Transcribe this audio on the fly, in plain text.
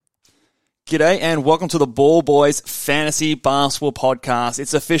G'day and welcome to the Ball Boys Fantasy Basketball Podcast.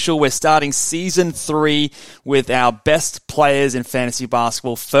 It's official. We're starting Season 3 with our best players in fantasy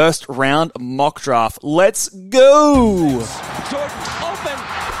basketball first round mock draft. Let's go! Jordan open.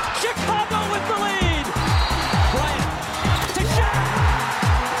 Chicago with the lead. Bryant to Shaq.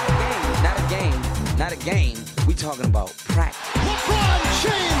 Not a game. We talking about practice. LeBron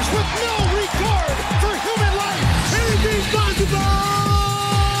James with no regard for human life. Anything's possible.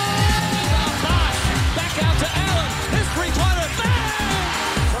 Back out to Allen. His three-pointer.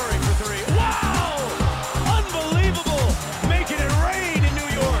 Bang! Curry for three. Wow! Unbelievable. Making it rain in New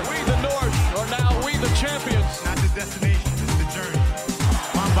York. We the North are now we the champions. Not the destination, it's the journey.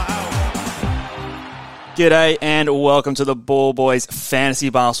 Mamba out. G'day and welcome to the Ball Boys Fantasy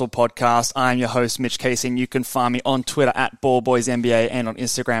Basketball Podcast. I'm your host, Mitch Casey, and you can find me on Twitter at BallBoysNBA and on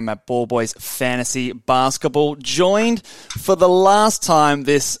Instagram at BallBoysFantasyBasketball. Joined for the last time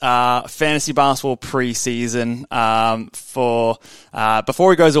this fantasy basketball preseason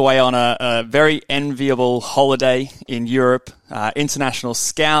before he goes away on a very enviable holiday in Europe, international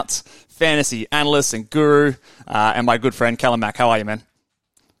scout, fantasy analyst and guru, and my good friend Callum Mack. How are you, man?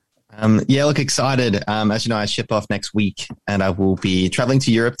 Look excited. As you know, I ship off next week and I will be traveling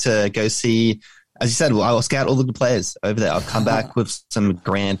to Europe to go see, as you said, I will scout all of the players over there. I'll come back with some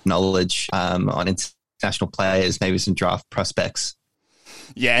grand knowledge on international players, maybe some draft prospects.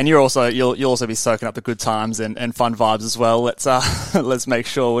 Yeah, and you'll also be soaking up the good times and fun vibes as well. Let's make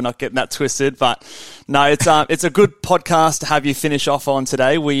sure we're not getting that twisted. But no, it's a good podcast to have you finish off on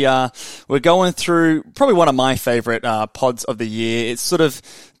today. We're going through probably one of my favorite pods of the year. It's sort of,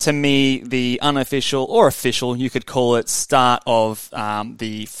 to me, the unofficial or official, you could call it, start of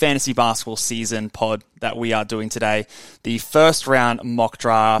the fantasy basketball season pod that we are doing today. The first round mock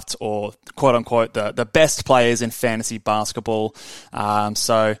draft, or quote unquote the best players in fantasy basketball.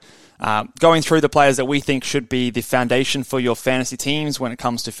 Going through the players that we think should be the foundation for your fantasy teams when it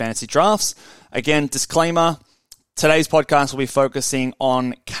comes to fantasy drafts. Again, disclaimer, today's podcast will be focusing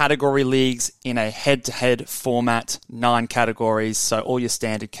on category leagues in a head-to-head format, 9 categories. So all your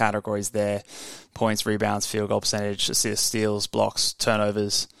standard categories there: points, rebounds, field goal percentage, assists, steals, blocks,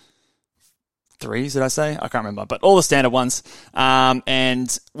 turnovers, threes, did I say? I can't remember, but all the standard ones.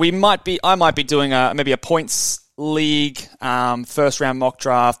 And I might be doing maybe a points league first round mock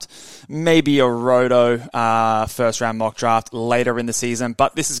draft, maybe a roto first round mock draft later in the season,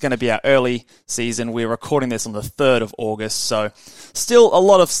 but this is going to be our early season. We're recording this on the 3rd of August, so still a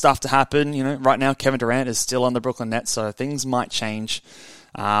lot of stuff to happen. You know, right now Kevin Durant is still on the Brooklyn Nets, so things might change,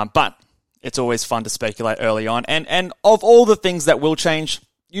 but it's always fun to speculate early on. And of all the things that will change,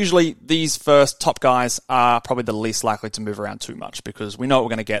 usually these first top guys are probably the least likely to move around too much because we know what we're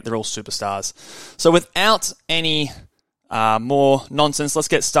going to get. They're all superstars. So without any more nonsense, let's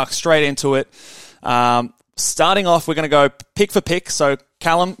get stuck straight into it. Starting off, we're going to go pick for pick. So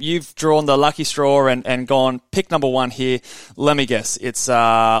Callum, you've drawn the lucky straw and gone pick number 1 here. Let me guess. It's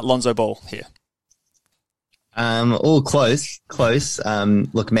Lonzo Ball here. All close.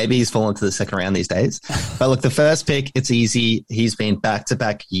 Look, maybe he's fallen to the second round these days. But look, the first pick, it's easy. He's been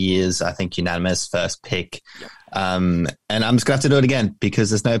back-to-back years, I think, unanimous first pick. And I'm just going to have to do it again because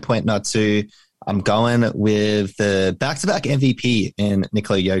there's no point not to. I'm going with the back-to-back MVP in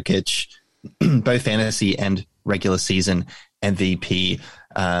Nikola Jokic, both fantasy and regular season MVP.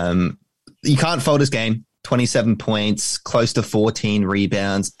 You can't fold his game. 27 points, close to 14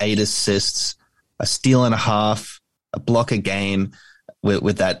 rebounds, 8 assists, a steal and a half, a block a game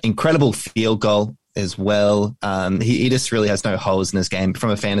with that incredible field goal as well. He just really has no holes in his game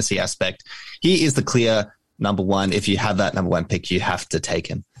from a fantasy aspect. He is the clear number 1. If you have that number 1 pick, you have to take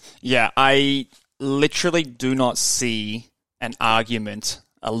him. Yeah, I literally do not see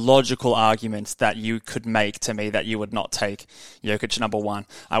a logical argument that you could make to me that you would not take Jokic number 1.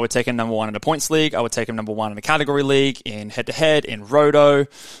 I would take him number 1 in a points league. I would take him number 1 in a category league, in head-to-head, in roto.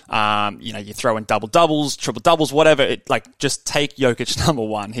 You throw in double-doubles, triple-doubles, whatever. Just take Jokic number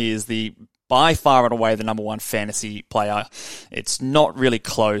 1. He is by far and away the number 1 fantasy player. It's not really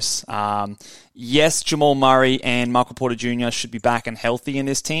close. Yes, Jamal Murray and Michael Porter Jr. should be back and healthy in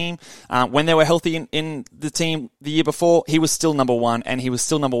this team. When they were healthy in the team the year before, he was still number 1, and he was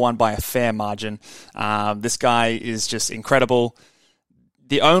still number 1 by a fair margin. This guy is just incredible.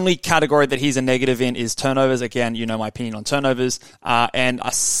 The only category that he's a negative in is turnovers. Again, you know my opinion on turnovers. And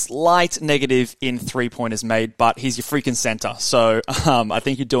a slight negative in three-pointers made, but he's your freaking center. So I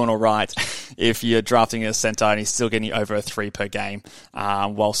think you're doing all right if you're drafting a center and he's still getting you over a 3 per game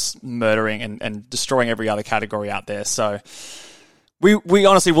whilst murdering and destroying every other category out there. So we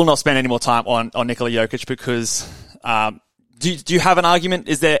honestly will not spend any more time on Nikola Jokic because Do you have an argument?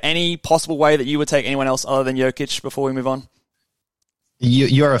 Is there any possible way that you would take anyone else other than Jokic before we move on?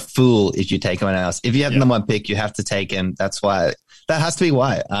 You're a fool if you take someone else. If you have the number one pick, you have to take him. That has to be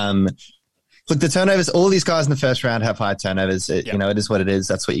why. Look, the turnovers, all these guys in the first round have high turnovers. It is what it is.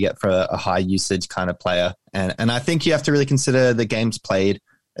 That's what you get for a high usage kind of player. And I think you have to really consider the games played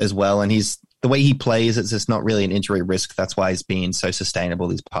as well. And the way he plays, it's just not really an injury risk. That's why he's been so sustainable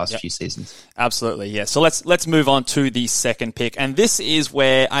these past few seasons. Absolutely, yeah. So let's move on to the second pick. And this is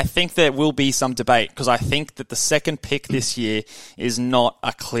where I think there will be some debate, because I think that the second pick this year is not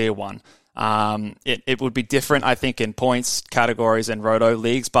a clear one. It would be different, I think, in points categories and roto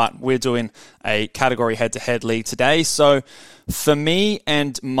leagues, but we're doing a category head-to-head league today. So for me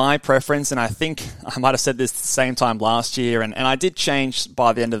and my preference, and I think I might have said this the same time last year, and I did change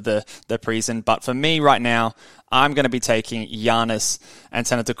by the end of the preseason, but for me right now, I'm going to be taking Giannis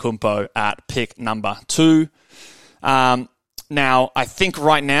Antetokounmpo at pick number 2. Now, I think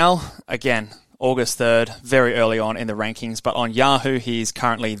right now, again, August 3rd, very early on in the rankings, but on Yahoo, he's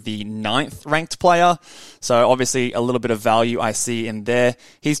currently the 9th ranked player. So obviously a little bit of value I see in there.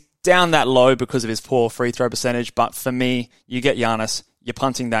 He's down that low because of his poor free throw percentage, but for me, you get Giannis, you're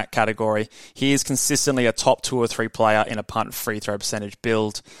punting that category. He is consistently a top 2 or 3 player in a punt free throw percentage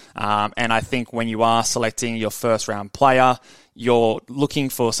build. And I think when you are selecting your first round player, you're looking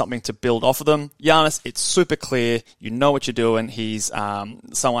for something to build off of them. Giannis, it's super clear. You know what you're doing. He's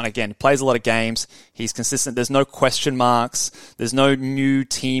someone, again, plays a lot of games. He's consistent. There's no question marks. There's no new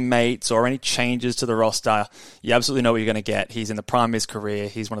teammates or any changes to the roster. You absolutely know what you're going to get. He's in the prime of his career.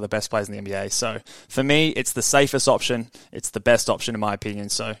 He's one of the best players in the NBA. So for me, it's the safest option. It's the best option in my opinion.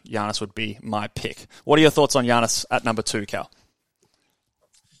 So Giannis would be my pick. What are your thoughts on Giannis at number 2, Cal?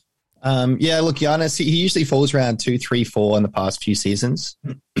 Look, Giannis, he usually falls around 2, 3, 4 in the past few seasons.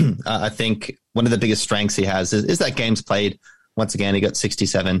 I think one of the biggest strengths he has is that games played. Once again, he got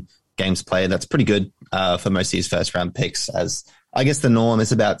 67 games played. That's pretty good for most of these first round picks, as I guess the norm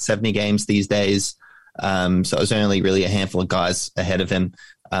is about 70 games these days. So it was only really a handful of guys ahead of him.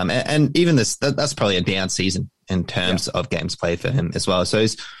 And even that's probably a down season in terms of games played for him as well. So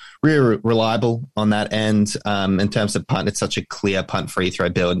he's really reliable on that end. In terms of punt, it's such a clear punt free throw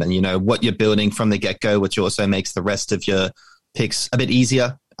build, and you know what you're building from the get-go, which also makes the rest of your picks a bit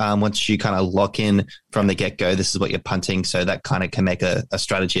easier. Once you kind of lock in from the get-go, this is what you're punting, so that kind of can make a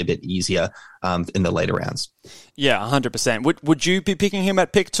strategy a bit easier in the later rounds. Yeah, 100%. Would you be picking him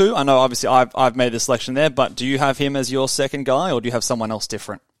at pick 2? I know obviously I've made the selection there, but do you have him as your second guy, or do you have someone else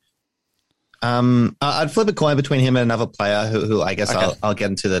different? I'd flip a coin between him and another player who I guess okay. I'll get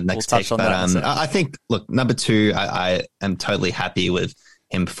into the next pick. But I think, look, number 2, I am totally happy with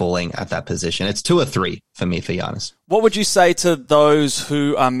him falling at that position. It's 2 or 3 for me for Giannis. What would you say to those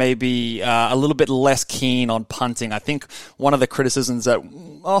who are maybe a little bit less keen on punting? I think one of the criticisms that,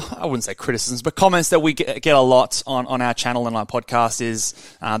 I wouldn't say criticisms, but comments that we get a lot on our channel and our podcast is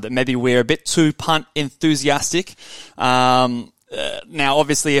that maybe we're a bit too punt enthusiastic. Now,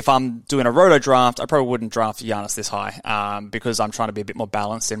 obviously, if I'm doing a roto draft, I probably wouldn't draft Giannis this high because I'm trying to be a bit more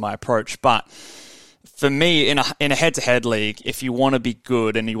balanced in my approach. But for me, in a head-to-head league, if you want to be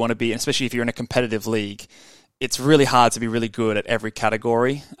good and you want to be, especially if you're in a competitive league, it's really hard to be really good at every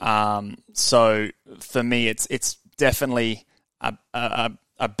category. So for me, it's definitely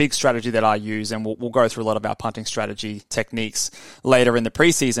a big strategy that I use, and we'll go through a lot of our punting strategy techniques later in the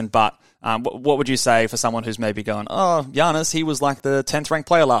preseason. But what would you say for someone who's maybe going, Giannis, he was like the 10th ranked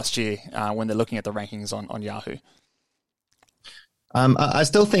player last year when they're looking at the rankings on Yahoo? I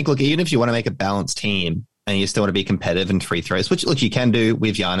still think, look, even if you want to make a balanced team and you still want to be competitive in free throws, which, look, you can do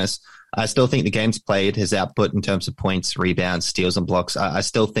with Giannis, I still think the games played, his output in terms of points, rebounds, steals, and blocks, I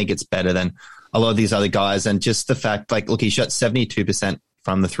still think it's better than a lot of these other guys. And just the fact, like, look, he shot 72%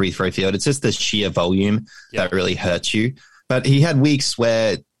 from the free throw field. It's just the sheer volume that really hurts you. But he had weeks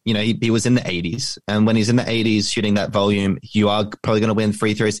where, you know, he was in the 80s. And when he's in the 80s shooting that volume, you are probably going to win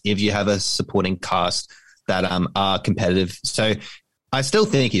free throws if you have a supporting cast that are competitive. So I still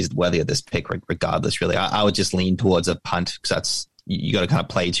think he's worthy of this pick regardless, really. I would just lean towards a punt because that's, you got to kind of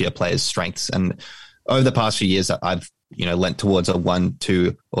play to your players' strengths. And over the past few years, I've, lent towards a 1,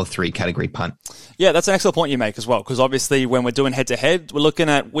 2, or 3 category punt. Yeah, that's an excellent point you make as well, because obviously when we're doing head-to-head, we're looking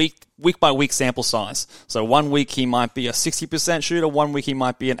at week-by-week sample size. So 1 week he might be a 60% shooter, 1 week he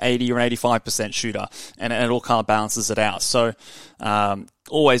might be an 80 or an 85% shooter, and it all kind of balances it out. So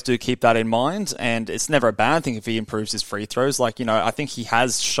Always do keep that in mind, and it's never a bad thing if he improves his free throws. Like, I think he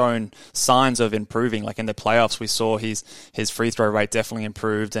has shown signs of improving. Like in the playoffs, we saw his free throw rate definitely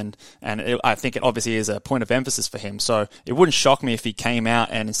improved, and I think it obviously is a point of emphasis for him. So it wouldn't shock me if he came out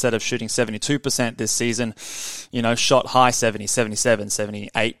and instead of shooting 72% this season, shot high 70, 77,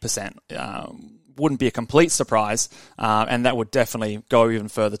 78%. Wouldn't be a complete surprise, and that would definitely go even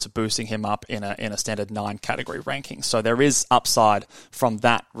further to boosting him up in a standard 9 category ranking. So there is upside from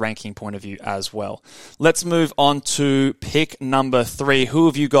that ranking point of view as well. Let's move on to pick number 3. Who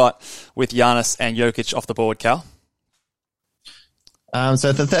have you got with Giannis and Jokic off the board, Cal?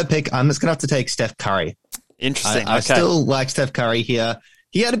 So the third pick, I'm just going to have to take Steph Curry. Interesting. I still like Steph Curry here.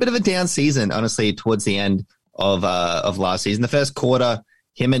 He had a bit of a down season, honestly, towards the end of last season. The first quarter,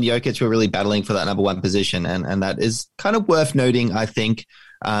 him and Jokic were really battling for that number 1 position, and that is kind of worth noting, I think.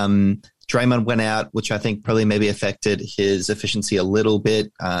 Draymond went out, which I think probably maybe affected his efficiency a little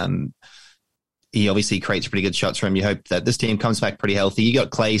bit. He obviously creates pretty good shots for him. You hope that this team comes back pretty healthy. You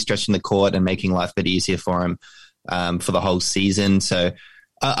got Clay stretching the court and making life a bit easier for him for the whole season. So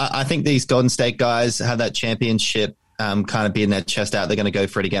I think these Golden State guys have that championship kind of being their chest out. They're going to go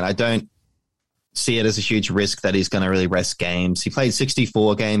for it again. I don't see it as a huge risk that he's going to really rest games. He played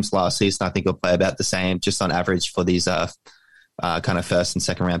 64 games last season. I think he'll play about the same, just on average for these kind of first and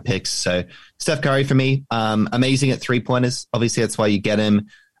second round picks. So Steph Curry for me, amazing at 3-pointers. Obviously, that's why you get him.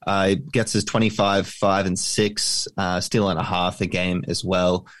 Gets his 25, 5, and 6, steal and a half a game as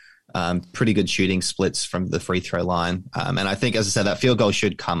well. Pretty good shooting splits from the free throw line. And I think, as I said, that field goal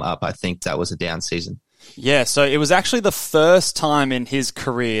should come up. I think that was a down season. Yeah, so it was actually the first time in his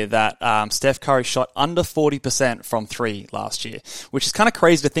career that Steph Curry shot under 40% from 3 last year, which is kind of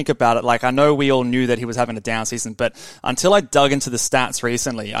crazy to think about it. Like, I know we all knew that he was having a down season, but until I dug into the stats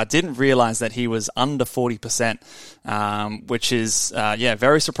recently, I didn't realize that he was under 40%, which is,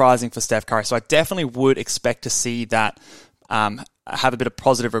 very surprising for Steph Curry. So I definitely would expect to see that have a bit of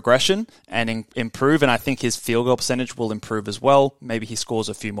positive regression and improve, and I think his field goal percentage will improve as well. Maybe he scores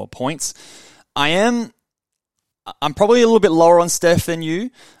a few more points. I'm probably a little bit lower on Steph than you.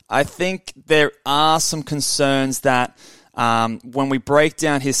 I think there are some concerns that when we break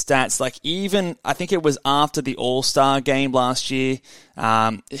down his stats, like even, I think it was after the All-Star game last year,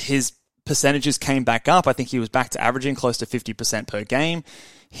 his percentages came back up. I think he was back to averaging close to 50% per game.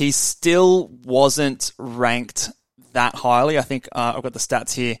 He still wasn't ranked that highly. I think I've got the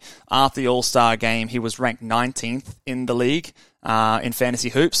stats here. After the All-Star game, he was ranked 19th in the league in fantasy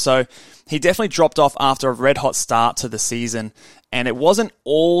hoops. So he definitely dropped off after a red-hot start to the season. And it wasn't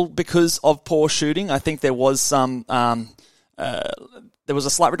all because of poor shooting. I think there was some... there was a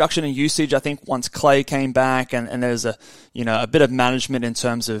slight reduction in usage, I think, once Clay came back, and there's a bit of management in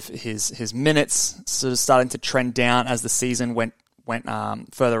terms of his minutes sort of starting to trend down as the season went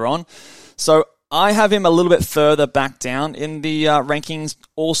further on. So I have him a little bit further back down in the rankings.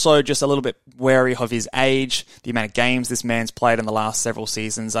 Also, just a little bit wary of his age, the amount of games this man's played in the last several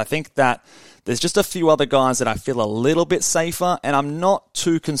seasons. I think that there's just a few other guys that I feel a little bit safer, and I'm not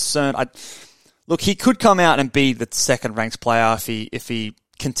too concerned. Look, he could come out and be the second-ranked player if he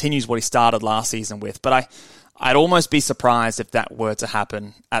continues what he started last season with, but I'd almost be surprised if that were to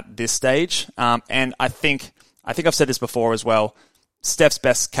happen at this stage. And I think I've said this before as well. Steph's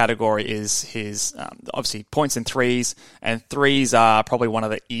best category is his, obviously, points and threes, and threes are probably one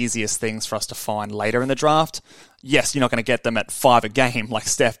of the easiest things for us to find later in the draft. Yes, you're not going to get them at 5 a game like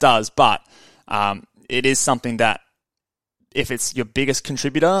Steph does, but it is something that if it's your biggest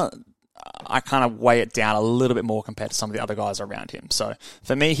contributor, I kind of weigh it down a little bit more compared to some of the other guys around him. So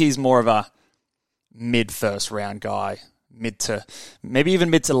for me, he's more of a mid-first round guy, mid to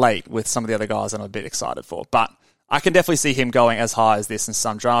late with some of the other guys that I'm a bit excited for. But I can definitely see him going as high as this in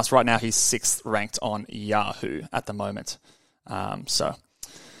some drafts. Right now, he's 6th ranked on Yahoo at the moment. So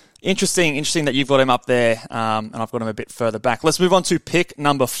interesting that you've got him up there, and I've got him a bit further back. Let's move on to pick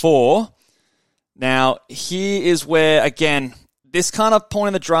number 4. Now, here is where, again, this kind of point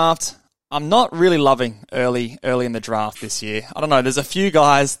in the draft, I'm not really loving early in the draft this year. I don't know. There's a few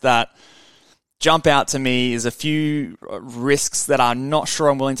guys that jump out to me. There's a few risks that I'm not sure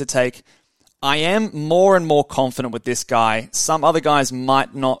I'm willing to take. I am more and more confident with this guy. Some other guys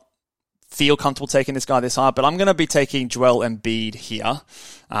might not feel comfortable taking this guy this high, but I'm going to be taking Joel Embiid here.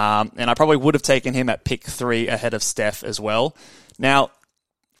 And I probably would have taken him at pick 3 ahead of Steph as well. Now,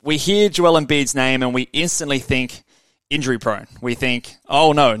 we hear Joel Embiid's name and we instantly think injury prone. We think,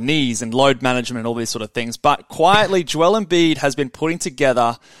 oh no, knees and load management and all these sort of things. But quietly, Joel Embiid has been putting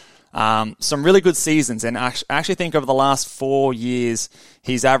together some really good seasons, and I actually think over the last 4 years,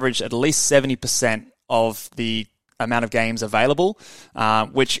 he's averaged at least 70% of the amount of games available,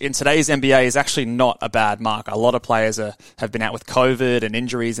 which in today's NBA is actually not a bad mark. A lot of players have been out with COVID and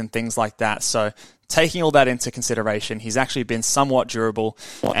injuries and things like that. So taking all that into consideration, he's actually been somewhat durable.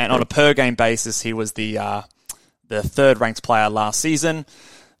 And on a per-game basis, he was the third-ranked player last season.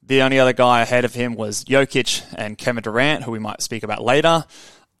 The only other guy ahead of him was Jokic and Kevin Durant, who we might speak about later.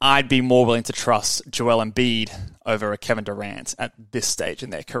 I'd be more willing to trust Joel Embiid over a Kevin Durant at this stage in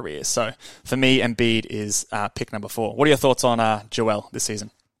their career. So for me, Embiid is pick number 4. What are your thoughts on Joel this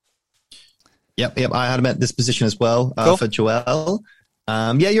season? Yep. I had him at this position as well Cool. for Joel.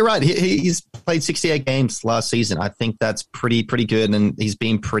 Yeah, you're right. He's played 68 games last season. I think that's pretty good, and he's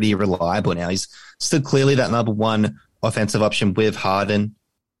been pretty reliable now. He's still clearly that number one offensive option with Harden.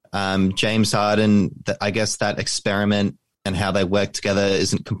 James Harden, I guess that experiment and how they work together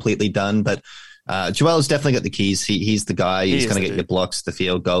isn't completely done, but Joel's definitely got the keys. He's the guy. He's going to get your blocks, the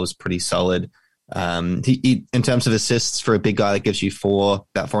field goals, pretty solid. He, in terms of assists, for a big guy that gives you about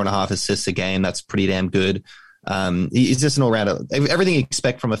 4.5 assists a game, that's pretty damn good. He's just an all-rounder. Everything you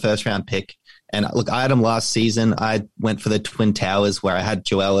expect from a first-round pick. And look, I had him last season. I went for the Twin Towers, where I had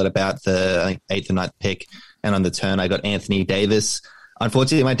Joel at about the 8th or 9th pick, and on the turn I got Anthony Davis.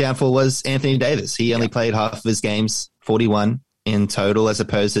 Unfortunately, my downfall was Anthony Davis. He only played half of his games, 41 in total, as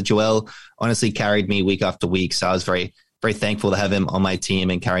opposed to Joel honestly carried me week after week. So I was very, very thankful to have him on my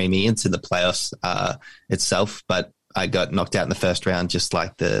team and carry me into the playoffs itself. But I got knocked out in the first round, just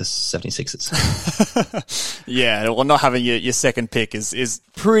like the 76ers. Yeah, well, not having your second pick is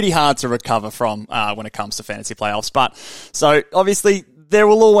pretty hard to recover from when it comes to fantasy playoffs. But so obviously there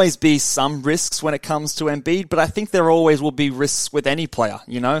will always be some risks when it comes to Embiid, but I think there always will be risks with any player,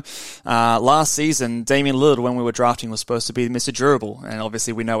 you know. Last season, Damian Lillard, when we were drafting, was supposed to be Mr. Durable, and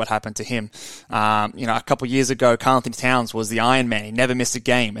obviously we know what happened to him. A couple of years ago, Karl Anthony Towns was the Iron Man. He never missed a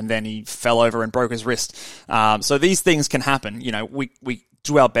game, and then he fell over and broke his wrist. So these things can happen. You know, we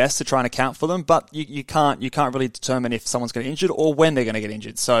do our best to try and account for them, but you can't really determine if someone's going to get injured or when they're going to get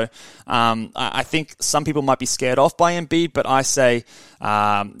injured. So I think some people might be scared off by Embiid, but I say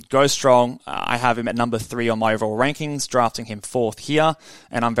go strong. I have him at number 3 on my overall rankings, drafting him 4th here,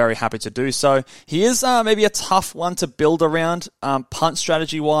 and I'm very happy to do so. He is maybe a tough one to build around. Punt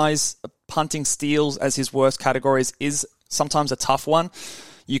strategy-wise, punting steals as his worst categories is sometimes a tough one.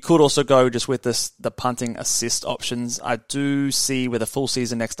 You could also go just with the punting assist options. I do see with a full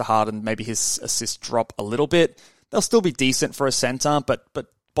season next to Harden, maybe his assists drop a little bit. They'll still be decent for a center, but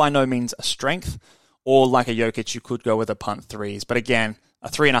by no means a strength. Or like a Jokic, you could go with a punt threes. But again, a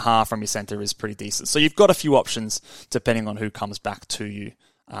 3.5 from your center is pretty decent. So you've got a few options depending on who comes back to you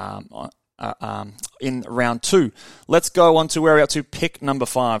in round 2. Let's go on to where we're up to pick number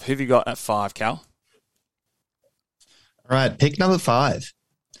 5. Who have you got at 5, Cal? All right, pick number 5.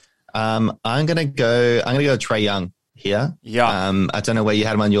 I'm gonna go Trae Young here. Yeah. I don't know where you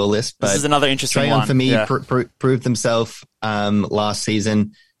had him on your list, but this is another interesting Trae Young one for me yeah. proved himself last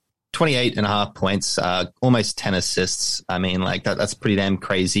season. 28.5 points, almost 10 assists. I mean, like that's pretty damn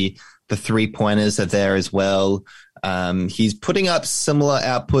crazy. The 3-pointers are there as well. He's putting up similar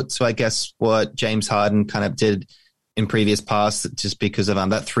output to, I guess, what James Harden kind of did in previous past, just because of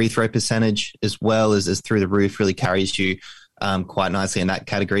that free throw percentage as well as through the roof, really carries you quite nicely in that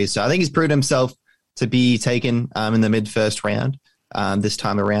category. So I think he's proved himself to be taken in the mid-first round this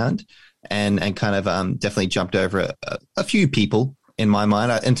time around, and kind of definitely jumped over a few people in my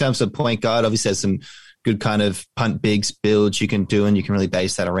mind. In terms of point guard, obviously there's some good kind of punt bigs builds you can do, and you can really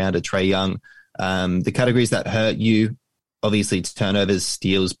base that around a Trae Young. The categories that hurt you, obviously turnovers,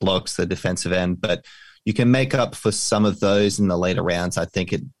 steals, blocks, the defensive end, but you can make up for some of those in the later rounds, I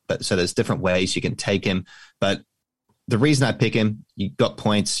think. So there's different ways you can take him, but the reason I pick him, you got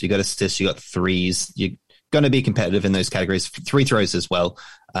points, you got assists, you got threes. You're going to be competitive in those categories. Free throws as well.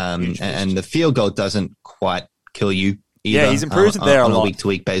 And the field goal doesn't quite kill you either. Yeah, he's improved there on a lot. A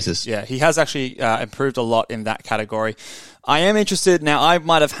week-to-week basis. Yeah, he has actually improved a lot in that category. I am interested. Now, I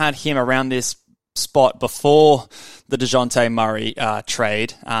might have had him around this spot before the DeJounte Murray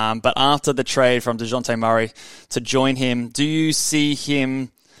trade. But after the trade from DeJounte Murray to join him, do you see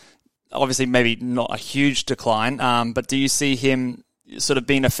him... Obviously, maybe not a huge decline, but do you see him sort of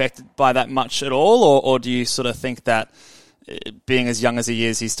being affected by that much at all, or do you sort of think that being as young as he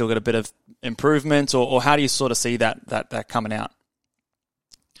is, he's still got a bit of improvement, or how do you sort of see that coming out?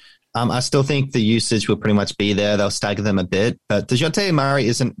 I still think the usage will pretty much be there. They'll stagger them a bit, but DeJounte Murray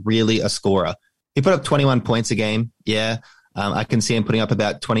isn't really a scorer. He put up 21 points a game. Yeah, I can see him putting up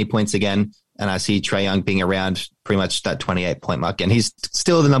about 20 points again. And I see Trae Young being around pretty much that 28-point mark. And he's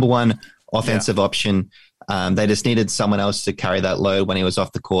still the number one offensive option. They just needed someone else to carry that load when he was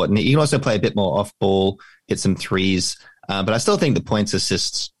off the court. And he can also play a bit more off ball hit some threes. But I still think the points,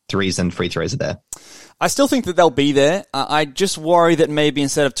 assists, threes, and free throws are there. I still think that they'll be there. I just worry that maybe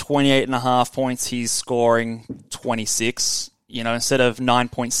instead of 28.5 points, he's scoring 26. You know, instead of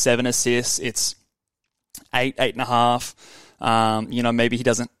 9.7 assists, it's 8.5. You know, maybe he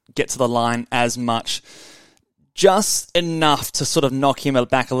doesn't get to the line as much. Just enough to sort of knock him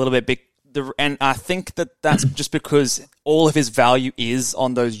back a little bit. And I think that that's just because all of his value is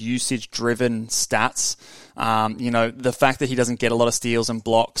on those usage-driven stats. You know, the fact that he doesn't get a lot of steals and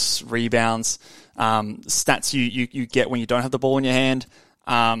blocks, rebounds, stats you get when you don't have the ball in your hand,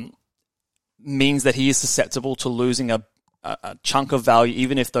 means that he is susceptible to losing a chunk of value,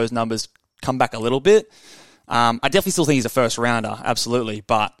 even if those numbers come back a little bit. I definitely still think he's a first rounder, absolutely,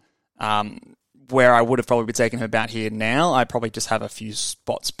 but where I would have probably been taking him about here now, I probably just have a few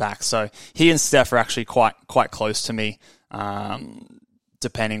spots back. So he and Steph are actually quite close to me,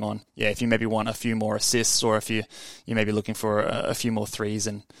 depending on, if you maybe want a few more assists or if you may be looking for a few more threes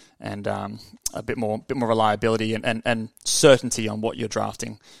and a bit more reliability and certainty on what you're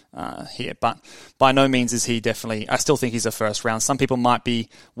drafting here. But by no means is he definitely, I still think he's a first round. Some people might be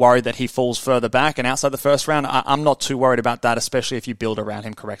worried that he falls further back and outside the first round. I'm not too worried about that, especially if you build around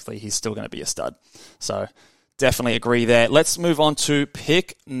him correctly. He's still going to be a stud. So definitely agree there. Let's move on to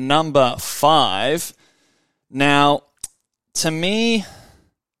pick number 5. Now, to me,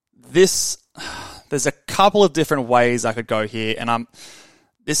 there's a couple of different ways I could go here, and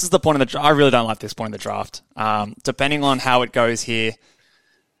this is the point of the draft. I really don't like this point in the draft. Depending on how it goes here,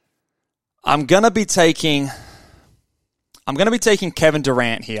 I'm gonna be taking Kevin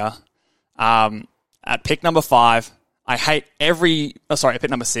Durant here at pick number 5. Pick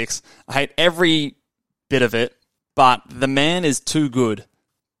number 6. I hate every bit of it, but the man is too good.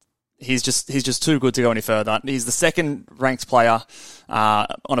 He's just too good to go any further. He's the second ranked player on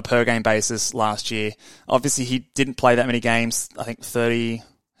a per game basis last year. Obviously, he didn't play that many games. I think 30.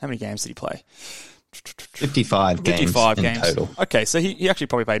 How many games did he play? 55 games in total. Okay, so he actually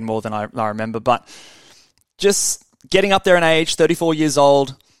probably played more than I remember. But just getting up there in age, 34 years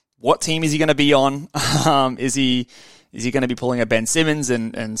old. What team is he going to be on? Is he going to be pulling a Ben Simmons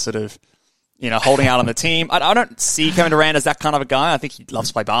and sort of, holding out on the team? I don't see Kevin Durant as that kind of a guy. I think he loves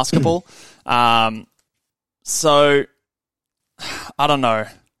to play basketball. So, I don't know.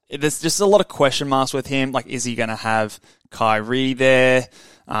 There's just a lot of question marks with him. Like, is he going to have Kyrie there?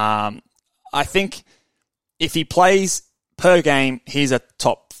 I think if he plays per game, he's a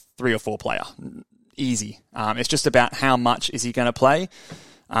top 3 or 4 player. Easy. It's just about how much is he going to play.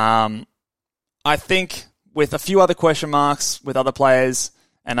 I think with a few other question marks with other players,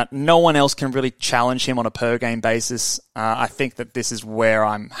 and no one else can really challenge him on a per-game basis, I think that this is where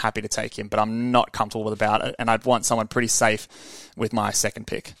I'm happy to take him, but I'm not comfortable about it, and I'd want someone pretty safe with my second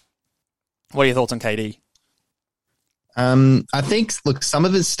pick. What are your thoughts on KD? I think, some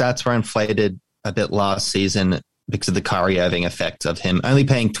of his stats were inflated a bit last season because of the Kyrie Irving effect of him only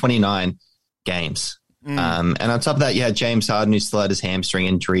playing 29 games. And on top of that, you had James Harden, who still had his hamstring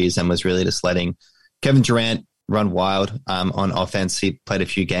injuries and was really just letting Kevin Durant run wild on offense. He played a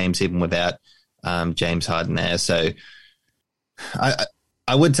few games even without James Harden there. So I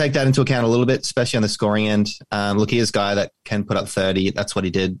would take that into account a little bit, especially on the scoring end. He is a guy that can put up 30. That's what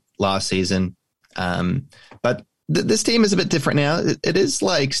he did last season. But this team is a bit different now. It is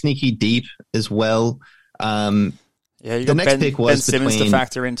sneaky deep as well. The next pick was between to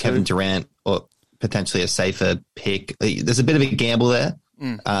factor into Kevin Durant or potentially a safer pick. There's a bit of a gamble there.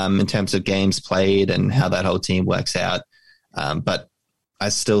 In terms of games played and how that whole team works out. But I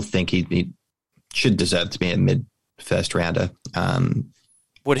still think he should deserve to be a mid-first rounder.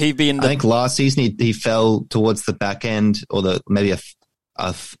 Would he be in I think last season he fell towards the back end or maybe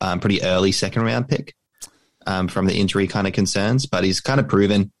a pretty early second-round pick from the injury kind of concerns. But he's kind of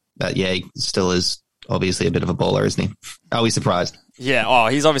proven that, he still is obviously a bit of a bowler, isn't he? Are we surprised? Yeah,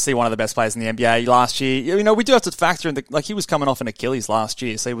 he's obviously one of the best players in the NBA last year. We do have to factor in he was coming off an Achilles last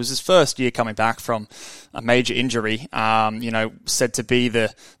year, so it was his first year coming back from a major injury. Said to be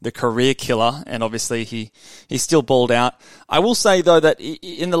the career killer, and obviously he still balled out. I will say though that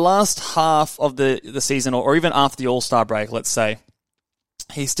in the last half of the season, or even after the All-Star break, let's say,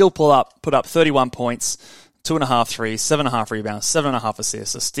 he still put up 31 points. 2.5 threes, 7.5 rebounds, 7.5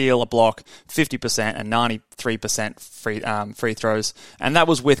 assists, a steal, a block, 50%, and 93% free throws. And that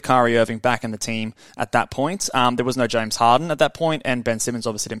was with Kyrie Irving back in the team at that point. There was no James Harden at that point, and Ben Simmons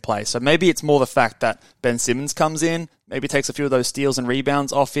obviously didn't play. So maybe it's more the fact that Ben Simmons comes in, maybe takes a few of those steals and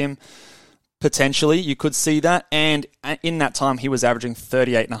rebounds off him. potentially you could see that. And in that time, he was averaging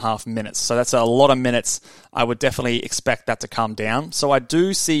 38.5 minutes. So that's a lot of minutes. I would definitely expect that to come down. So I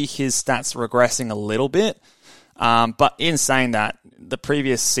do see his stats regressing a little bit. But in saying that, the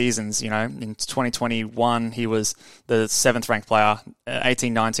previous seasons, in 2021, he was the 7th ranked player.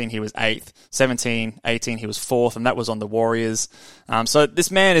 18-19, he was 8th. 17-18, he was 4th, and that was on the Warriors. So this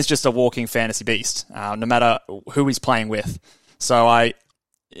man is just a walking fantasy beast, no matter who he's playing with. So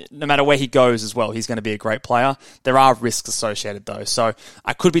no matter where he goes as well, he's going to be a great player. There are risks associated, though. So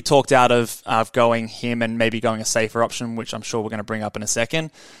I could be talked out of going him and maybe going a safer option, which I'm sure we're going to bring up in a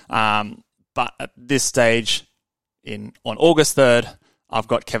second. But at this stage, on August 3rd, I've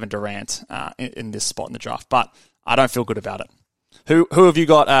got Kevin Durant in this spot in the draft, but I don't feel good about it. Who have you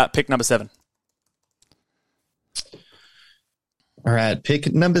got pick number 7? All right,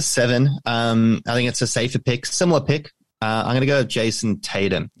 pick number 7. I think it's a safer pick, similar pick. I'm going to go with Jason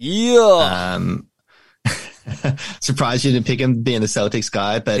Tatum. Yeah. Surprised you didn't pick him being a Celtics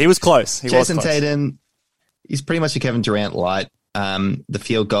guy, but he was close. Jason Tatum, he's pretty much a Kevin Durant light. The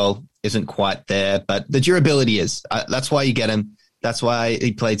field goal isn't quite there, but the durability is. That's why you get him. That's why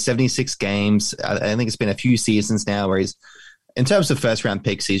he played 76 games. I think it's been a few seasons now where he's, in terms of first-round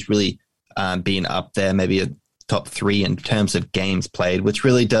picks, he's really been up there, maybe a top 3 in terms of games played, which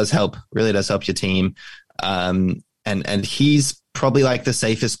really does help your team. And he's probably like the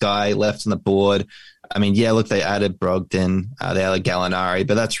safest guy left on the board. I mean, yeah, look, they added Brogdon, they added Gallinari,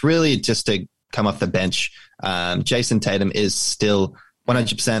 but that's really just to come off the bench. Jason Tatum is still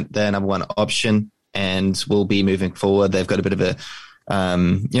 100% their number one option and will be moving forward. They've got a bit of a,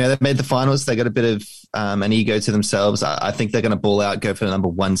 they've made the finals. They got a bit of an ego to themselves. I think they're going to ball out, go for the number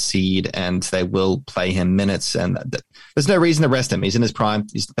 1 seed, and they will play him minutes. And there's no reason to rest him. He's in his prime.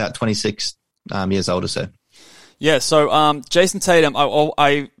 He's about 26 years old or so. Yeah, so Jason Tatum,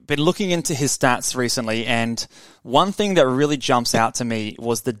 I've been looking into his stats recently, and one thing that really jumps out to me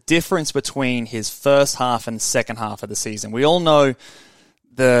was the difference between his first half and second half of the season. We all know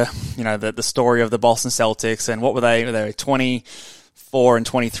the story of the Boston Celtics, and what were they? They were 24 and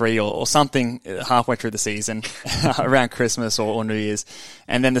 23 or something halfway through the season, around Christmas or New Year's.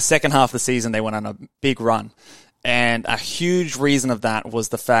 And then the second half of the season, they went on a big run. And a huge reason of that was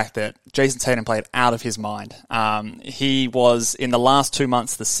the fact that Jason Tatum played out of his mind. He was, in the last 2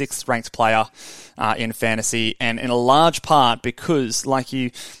 months, the 6th ranked player in fantasy, and in a large part because, like you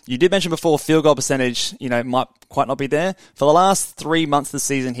did mention before, field goal percentage, might quite not be there. For the last 3 months of the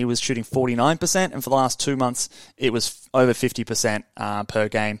season, he was shooting 49%, and for the last 2 months, it was over 50% per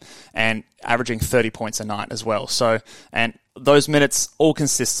game, and averaging 30 points a night as well. So, and those minutes all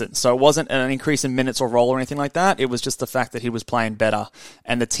consistent. So it wasn't an increase in minutes or role or anything like that. It was just the fact that he was playing better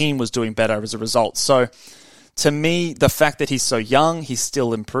and the team was doing better as a result. So to me, the fact that he's so young, he's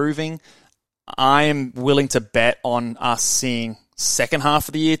still improving, I am willing to bet on us seeing second half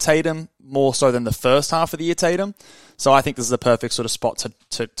of the year Tatum more so than the first half of the year Tatum. So I think this is the perfect sort of spot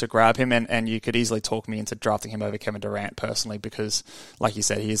to grab him, and you could easily talk me into drafting him over Kevin Durant personally because, like you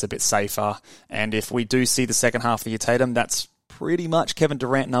said, he is a bit safer. And if we do see the second half of the year Tatum, that's pretty much Kevin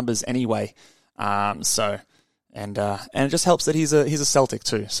Durant numbers anyway. And it just helps that he's a Celtic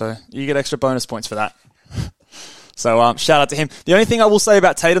too, so you get extra bonus points for that. So shout out to him. The only thing I will say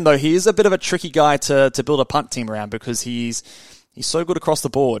about Tatum though, he is a bit of a tricky guy to build a punt team around because he's so good across the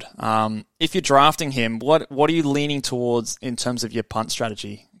board. If you're drafting him, what are you leaning towards in terms of your punt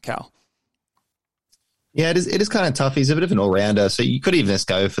strategy, Cal? Yeah, it is kind of tough. He's a bit of an all-rounder, so you could even just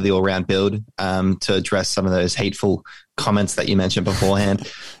go for the all-round build to address some of those hateful comments that you mentioned beforehand.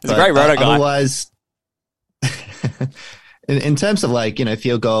 He's a great roto guy. Otherwise, in terms of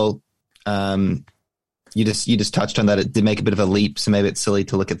field goal, you just touched on that. It did make a bit of a leap, so maybe it's silly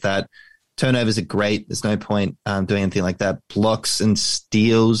to look at that. Turnovers are great. There's no point doing anything like that. Blocks and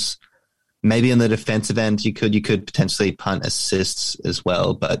steals, maybe on the defensive end, you could potentially punt assists as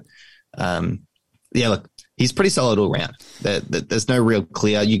well. But yeah, look, he's pretty solid all round. There's no real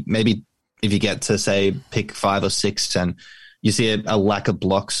clear. Maybe if you get to say pick 5 or 6 and you see a lack of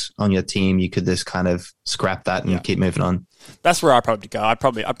blocks on your team, you could just kind of scrap that and keep moving on. That's where I'd probably go. I'd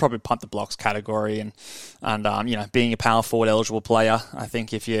probably punt the blocks category and being a power forward eligible player. I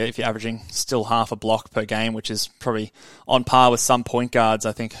think if you're averaging still half a block per game, which is probably on par with some point guards.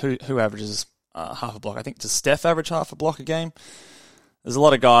 I think who averages half a block? I think does Steph average half a block a game? There's a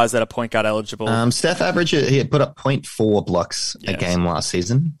lot of guys that are point guard eligible. Steph he had put up 0.4 blocks a game last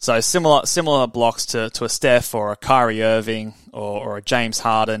season. So similar blocks to a Steph or a Kyrie Irving or a James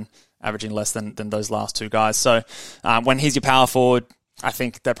Harden, averaging less than those last two guys. So when he's your power forward, I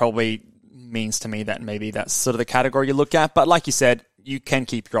think that probably means to me that maybe that's sort of the category you look at. But like you said, you can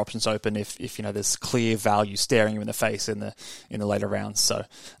keep your options open if there's clear value staring you in the face in the later rounds. So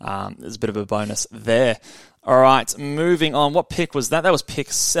there's a bit of a bonus there. All right, moving on. What pick was that? That was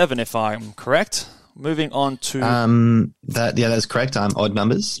pick 7, if I'm correct. Moving on to that's correct. Odd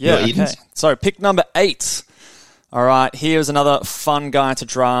numbers. Yeah. Okay. So pick number 8. All right, here's another fun guy to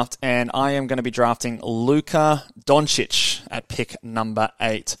draft, and I am going to be drafting Luka Doncic at pick number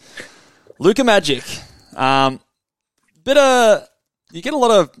 8. Luka Magic. You get a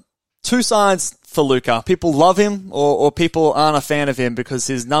lot of two sides for Luka. People love him or people aren't a fan of him because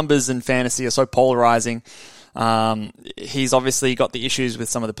his numbers in fantasy are so polarizing. He's obviously got the issues with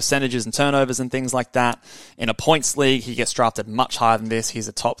some of the percentages and turnovers and things like that. In a points league, he gets drafted much higher than this. He's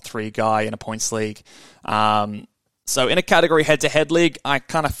a top 3 guy in a points league. So in a category head-to-head league, I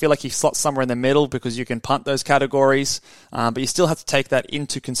kind of feel like he slots somewhere in the middle because you can punt those categories, but you still have to take that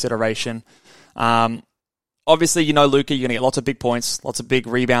into consideration. Obviously, Luka, you're going to get lots of big points, lots of big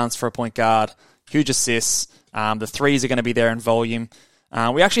rebounds for a point guard, huge assists. The threes are going to be there in volume.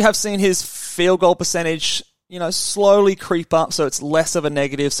 We actually have seen his field goal percentage, slowly creep up, so it's less of a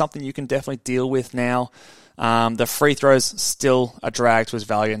negative, something you can definitely deal with now. The free throws still a drag to his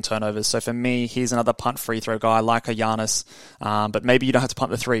value and turnovers. So for me, he's another punt free throw guy like a Giannis, but maybe you don't have to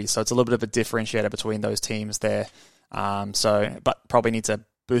punt the threes, so it's a little bit of a differentiator between those teams there. But probably need to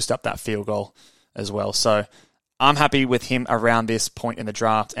boost up that field goal as well. So I'm happy with him around this point in the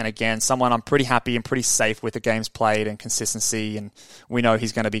draft. And again, someone I'm pretty happy and pretty safe with the games played and consistency. And we know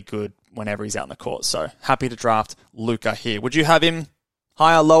he's going to be good whenever he's out in the court. So happy to draft Luka here. Would you have him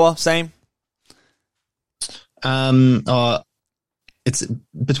higher, lower, same? It's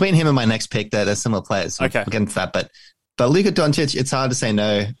between him and my next pick. They're similar players. So okay. We'll get into that. But Luka Doncic, it's hard to say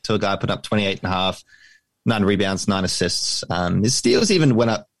no to a guy put up 28.5, 9 rebounds, 9 assists. His steals even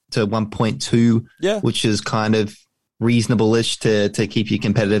went up to 1.2, which is kind of reasonable-ish to keep you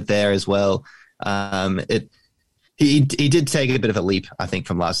competitive there as well. He did take a bit of a leap, I think,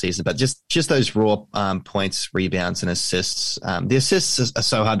 from last season, but just those raw points, rebounds, and assists. The assists are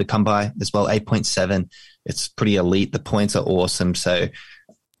so hard to come by as well. 8.7, it's pretty elite. The points are awesome. So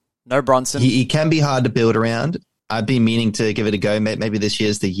no Bronson. He can be hard to build around. I've been meaning to give it a go. Maybe this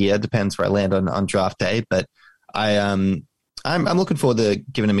year's the year. Depends where I land on draft day, but I'm looking forward to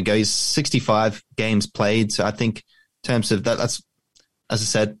giving him a go. He's 65 games played, so I think in terms of that's, as I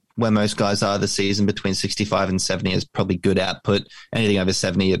said, where most guys are this season, between 65 and 70 is probably good output. Anything over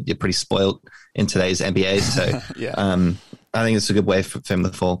 70, you're pretty spoiled in today's NBA. So I think it's a good way for him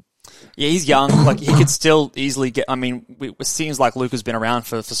to fall. Yeah, he's young. Like, he could still easily get... I mean, it seems like Luka's been around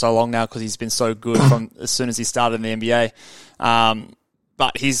for so long now because he's been so good from as soon as he started in the NBA.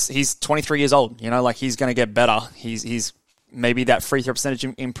 But he's 23 years old. He's going to get better. He's maybe that free throw percentage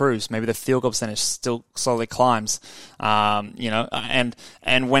improves. Maybe the field goal percentage still slowly climbs. And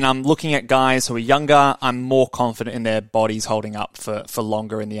when I'm looking at guys who are younger, I'm more confident in their bodies holding up for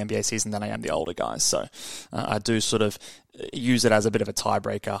longer in the NBA season than I am the older guys. So I do sort of use it as a bit of a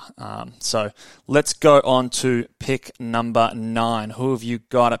tiebreaker. So let's go on to pick number 9. Who have you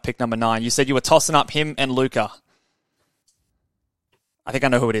got at pick number 9? You said you were tossing up him and Luka. I think I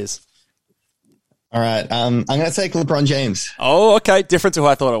know who it is. All right. I'm going to take LeBron James. Oh, okay. Different to who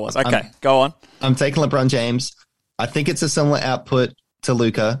I thought it was. Okay, go on. I'm taking LeBron James. I think it's a similar output to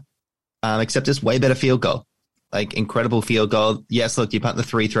Luka, except it's way better field goal. Like, incredible field goal. Yes, look, you punt the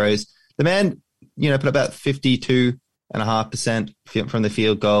 3 throws. The man, put about 52.5% from the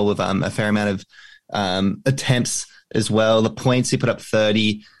field goal with a fair amount of attempts as well. The points, he put up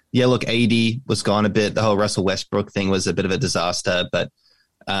 30. Yeah, look, AD was gone a bit. The whole Russell Westbrook thing was a bit of a disaster, but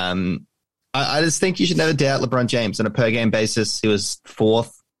I just think you should never doubt LeBron James. On a per-game basis, he was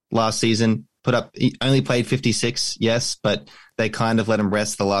 4th last season. He only played 56, yes, but they kind of let him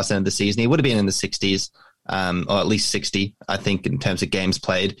rest the last end of the season. He would have been in the 60s, or at least 60, I think, in terms of games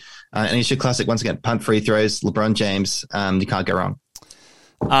played. And he's your classic, once again, punt free throws, LeBron James. You can't go wrong.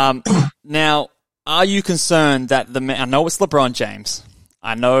 Now, are you concerned that I know it's LeBron James.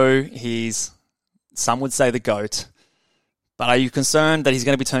 I know some would say the GOAT. But are you concerned that he's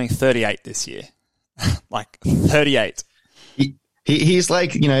going to be turning 38 this year? Like, 38. He's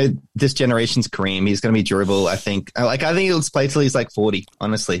like, this generation's Kareem. He's going to be durable, I think. I think he'll play till he's like 40,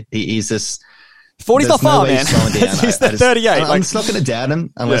 honestly. He's just... 40's not far, man. He's 38. I'm just not going to doubt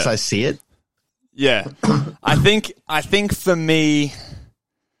him unless I see it. Yeah. I think for me,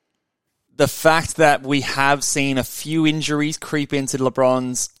 the fact that we have seen a few injuries creep into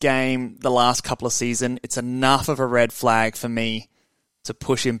LeBron's game the last couple of seasons, it's enough of a red flag for me to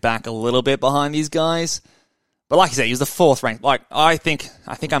push him back a little bit behind these guys. But like you said, he was the 4th ranked. Like, I think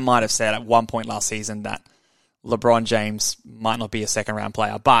I might have said at one point last season that LeBron James might not be a second-round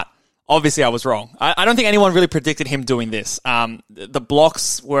player. But obviously I was wrong. I don't think anyone really predicted him doing this. The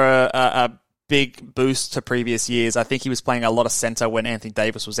blocks were a big boost to previous years. I think he was playing a lot of center when Anthony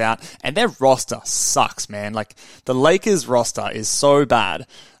Davis was out, and their roster sucks, man. Like, the Lakers roster is so bad.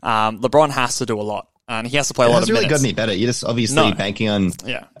 LeBron has to do a lot, and he has to play a lot of minutes. It hasn't really got any better. You're just obviously banking on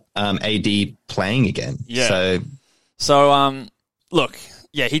AD playing again. Yeah. So look,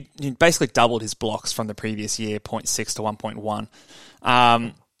 yeah, he basically doubled his blocks from the previous year, 0.6 to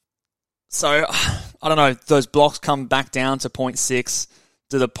 1.1. So I don't know. Those blocks come back down to 0.6.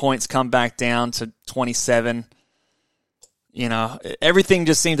 Do the points come back down to 27? You know, everything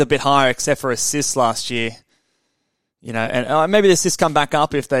just seemed a bit higher except for assists last year. You know, and maybe the assists come back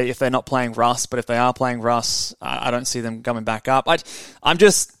up if they're not playing Russ, but if they are playing Russ, I don't see them coming back up. I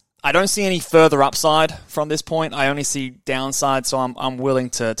don't see any further upside from this point. I only see downside, so I'm willing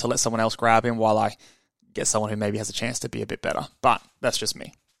to let someone else grab him while I get someone who maybe has a chance to be a bit better. But that's just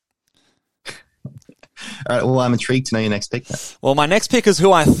me. All right, well, I'm intrigued to know your next pick then. Well, my next pick is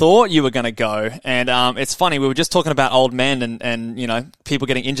who I thought you were going to go. And it's funny, we were just talking about old men and you know, people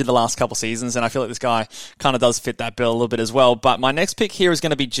getting injured the last couple seasons, and I feel like this guy kind of does fit that bill a little bit as well. But my next pick here is going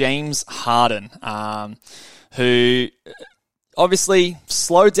to be James Harden, who obviously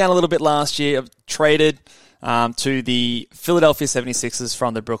slowed down a little bit last year, traded to the Philadelphia 76ers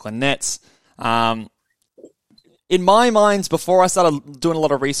from the Brooklyn Nets. In my mind, before I started doing a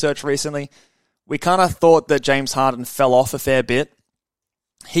lot of research recently, we kind of thought that James Harden fell off a fair bit.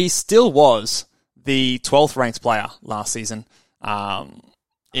 He still was the 12th ranked player last season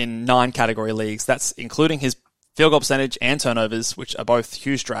in 9 category leagues. That's including his field goal percentage and turnovers, which are both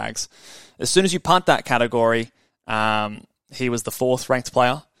huge drags. As soon as you punt that category, he was the 4th ranked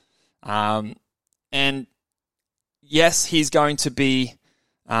player. And yes, he's going to be,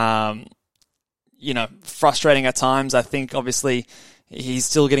 frustrating at times. I think obviously he's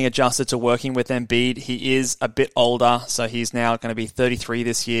still getting adjusted to working with Embiid. He is a bit older, so he's now going to be 33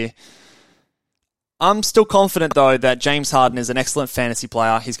 this year. I'm still confident, though, that James Harden is an excellent fantasy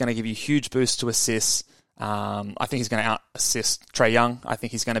player. He's going to give you huge boosts to assists. I think he's going to out-assist Trae Young. I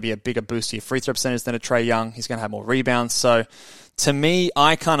think he's going to be a bigger boost to your free throw percentage than a Trae Young. He's going to have more rebounds. So, to me,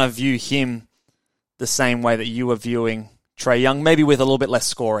 I kind of view him the same way that you were viewing Trae Young, maybe with a little bit less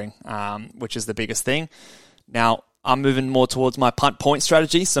scoring, which is the biggest thing. Now, I'm moving more towards my punt point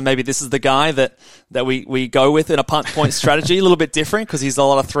strategy, so maybe this is the guy that we go with in a punt point strategy, a little bit different because he's a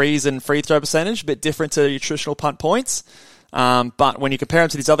lot of threes and free throw percentage, a bit different to your traditional punt points. But when you compare him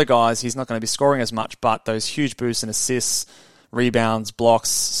to these other guys, he's not going to be scoring as much, but those huge boosts in assists, rebounds,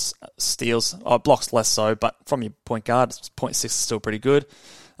 blocks, steals, blocks less so, but from your point guard, 0.6 is still pretty good.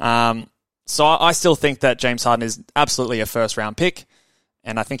 So I still think that James Harden is absolutely a first-round pick.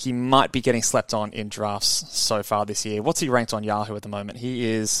 And I think he might be getting slept on in drafts so far this year. What's he ranked on Yahoo at the moment? He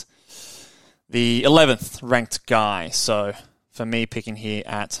is the 11th ranked guy. So for me, picking here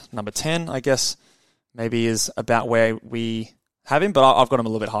at number 10, I guess, maybe is about where we have him. But I've got him a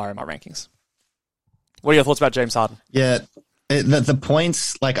little bit higher in my rankings. What are your thoughts about James Harden? Yeah, the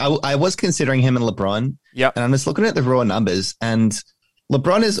points, like I was considering him and LeBron. Yep. And I'm just looking at the raw numbers. And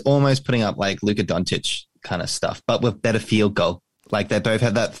LeBron is almost putting up like Luka Doncic kind of stuff, but with better field goal. Like, they both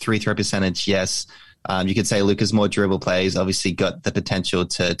have that free throw percentage, yes. You could say Luka's more durable plays, obviously got the potential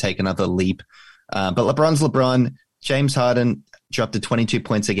to take another leap. But LeBron's LeBron. James Harden dropped to 22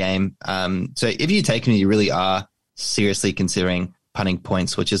 points a game. So if you take him, you really are seriously considering punting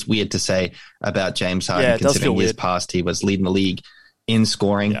points, which is weird to say about James Harden, considering years past he was leading the league in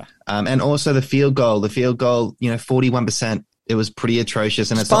scoring. Yeah. And also the field goal, 41%, it was pretty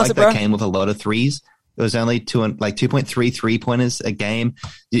atrocious. And it's not like that came with a lot of threes. It was only 2.3 3-pointers a game.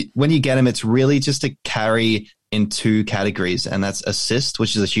 When you get them, it's really just a carry in 2 categories, and that's assist,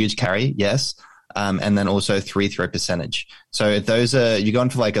 which is a huge carry, yes, and then also free throw percentage. So if those are, you're going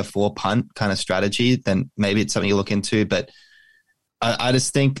for like a 4-punt kind of strategy, then maybe it's something you look into. But I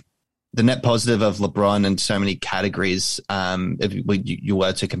just think the net positive of LeBron in so many categories, if you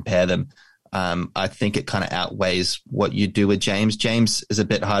were to compare them, I think it kind of outweighs what you do with James. James is a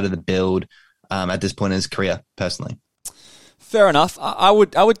bit harder to build at this point in his career, personally. Fair enough. I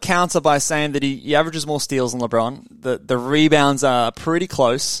would counter by saying that he averages more steals than LeBron. The rebounds are pretty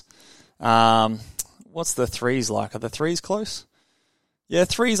close. What's the threes like? Are the threes close? Yeah,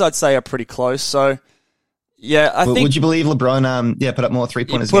 threes I'd say are pretty close. So, yeah, I think... Would you believe LeBron put up more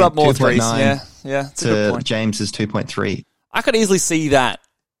 3-pointers? Put up more threes, yeah. It's a good point. James's 2.3. I could easily see that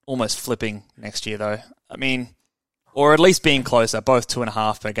almost flipping next year, though. I mean... Or at least being closer, both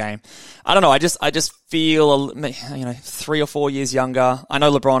 2.5 per game. I don't know. I just feel 3 or 4 years younger. I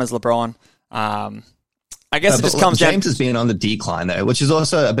know LeBron is LeBron. I guess it just comes James down. has been on the decline though, which is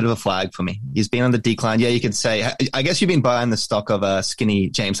also a bit of a flag for me. He's been on the decline. Yeah, you could say. I guess you've been buying the stock of skinny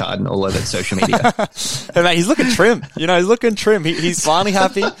James Harden all over social media. Hey, mate, he's looking trim. He's looking trim. He's finally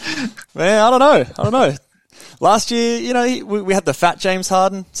happy. Man, I don't know. Last year, we had the fat James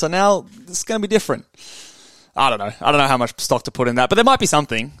Harden, so now it's going to be different. I don't know how much stock to put in that, but there might be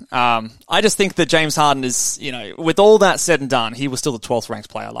something. I just think that James Harden is, with all that said and done, he was still the 12th ranked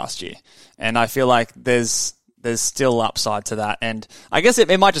player last year. And I feel like there's still upside to that. And I guess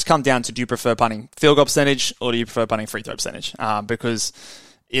it might just come down to, do you prefer punting field goal percentage or do you prefer punting free throw percentage? Because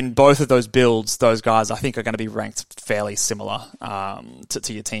in both of those builds, those guys I think are going to be ranked fairly similar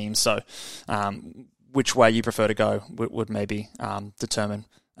to your team. So which way you prefer to go would maybe determine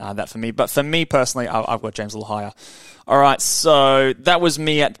that for me. But for me personally, I've got James a little higher. All right, so that was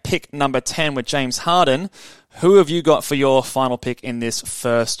me at pick number 10 with James Harden. Who have you got for your final pick in this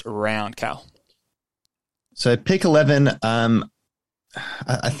first round, Cal? So pick 11,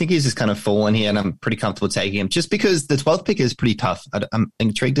 I think he's just kind of fallen here, and I'm pretty comfortable taking him just because the 12th pick is pretty tough. I'm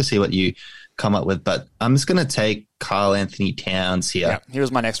intrigued to see what you come up with, but I'm just going to take Karl-Anthony Towns here. Yeah, he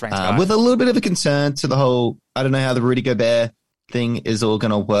was my next ranked guy. With a little bit of a concern to the whole, I don't know how the Rudy Gobert thing is all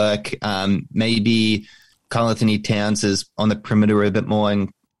going to work. Maybe Karl-Anthony Towns is on the perimeter a bit more, and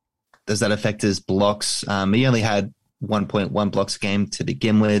does that affect his blocks? He only had 1.1 blocks a game to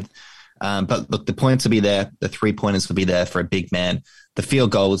begin with. But look, the points will be there. The 3-pointers will be there for a big man. The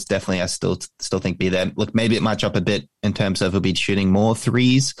field goals definitely I still think be there. Look, maybe it might drop a bit in terms of he'll be shooting more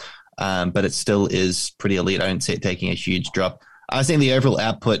threes, but it still is pretty elite. I don't see it taking a huge drop. I think the overall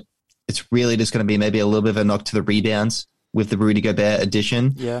output, it's really just going to be maybe a little bit of a knock to the rebounds with the Rudy Gobert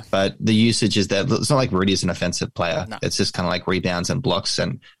addition. Yeah. But the usage is there. It's not like Rudy's an offensive player. No. It's just kind of like rebounds and blocks.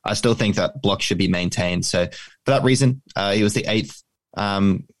 And I still think that blocks should be maintained. So for that reason, he was the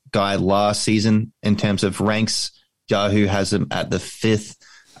 8th guy last season in terms of ranks. Yahoo has him at the 5th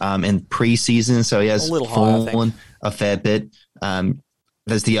in preseason. So he has fallen a fair bit.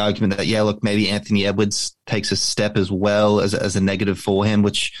 There's the argument that, look, maybe Anthony Edwards takes a step as well as a negative for him,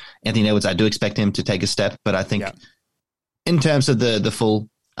 which Anthony Edwards, I do expect him to take a step, but I think in terms of the full,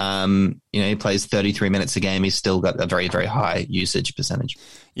 he plays 33 minutes a game. He's still got a very, very high usage percentage.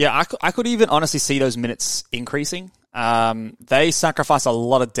 Yeah, I could even honestly see those minutes increasing. They sacrifice a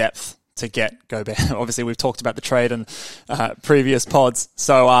lot of depth to get Gobert. Obviously, we've talked about the trade and previous pods.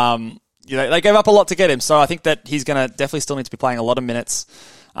 So, they gave up a lot to get him. So I think that he's going to definitely still need to be playing a lot of minutes.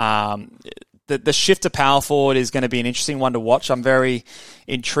 The shift to power forward is going to be an interesting one to watch. I'm very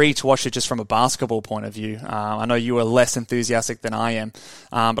intrigued to watch it just from a basketball point of view. I know you are less enthusiastic than I am,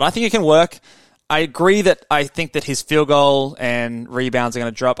 but I think it can work. I agree that I think that his field goal and rebounds are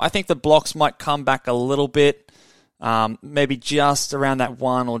going to drop. I think the blocks might come back a little bit, maybe just around that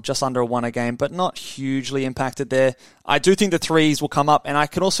 1 or just under a 1 a game, but not hugely impacted there. I do think the threes will come up, and I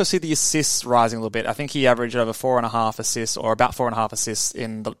can also see the assists rising a little bit. I think he averaged over 4.5 assists, or about 4.5 assists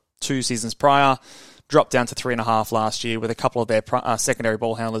in the 2 seasons prior, dropped down to 3.5 last year with a couple of their secondary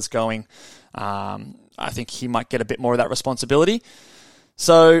ball handlers going. I think he might get a bit more of that responsibility.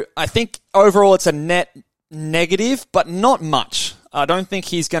 So I think overall it's a net negative, but not much. I don't think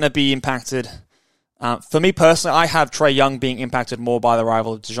he's going to be impacted. For me personally, I have Trae Young being impacted more by the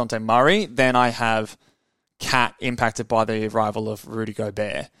arrival of DeJounte Murray than I have Cat impacted by the arrival of Rudy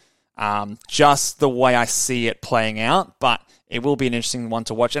Gobert. Just the way I see it playing out, but it will be an interesting one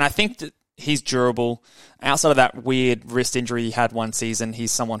to watch. And I think that he's durable. Outside of that weird wrist injury he had one season,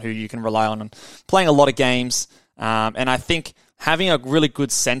 he's someone who you can rely on and playing a lot of games. And I think having a really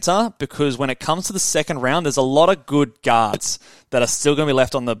good center, because when it comes to the second round, there's a lot of good guards that are still going to be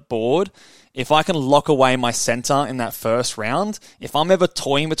left on the board. If I can lock away my center in that first round, if I'm ever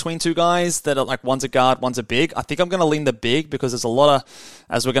toying between two guys that are like one's a guard, one's a big, I think I'm going to lean the big because there's a lot of,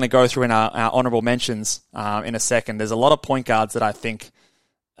 as we're going to go through in our honorable mentions in a second, there's a lot of point guards that I think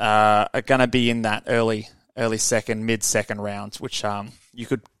are going to be in that early second, mid-second round, which you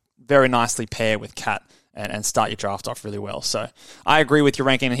could very nicely pair with Cat and start your draft off really well. So I agree with your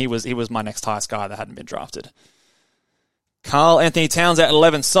ranking, and he was my next highest guy that hadn't been drafted. Karl-Anthony Towns at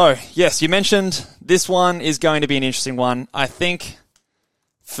 11. So, yes, you mentioned this one is going to be an interesting one. I think,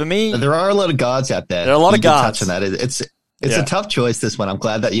 for me... There are a lot of guards out there. There are a lot of guards. Touch on that. It's a tough choice, this one. I'm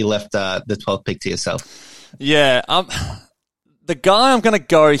glad that you left the 12th pick to yourself. Yeah. The guy I'm going to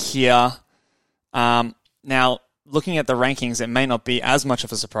go here... now, looking at the rankings, it may not be as much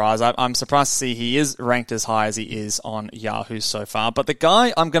of a surprise. I'm surprised to see he is ranked as high as he is on Yahoo so far. But the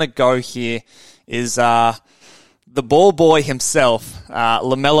guy I'm going to go here is... the ball boy himself,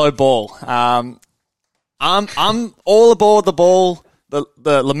 LaMelo Ball. I'm all aboard the ball, the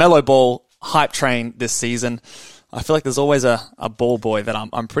LaMelo Ball hype train this season. I feel like there's always a ball boy that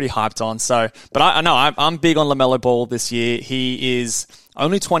I'm pretty hyped on. So, but I know I'm big on LaMelo Ball this year. He is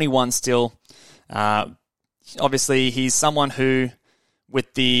only 21 still. Obviously, he's someone who,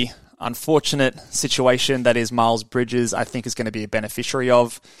 with the unfortunate situation that is Miles Bridges, I think is going to be a beneficiary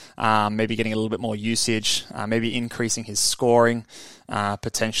of, maybe getting a little bit more usage, maybe increasing his scoring,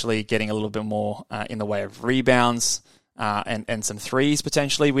 potentially getting a little bit more in the way of rebounds and some threes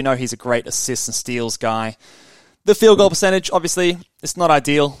potentially. We know he's a great assists and steals guy. The field goal percentage, obviously, it's not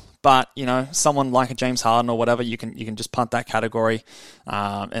ideal, but someone like a James Harden or whatever, you can just punt that category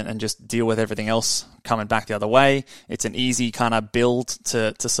and just deal with everything else coming back the other way. It's an easy kind of build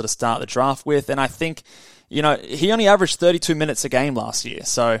to sort of start the draft with, and I think he only averaged 32 minutes a game last year,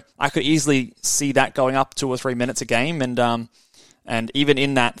 so I could easily see that going up 2 or 3 minutes a game, and even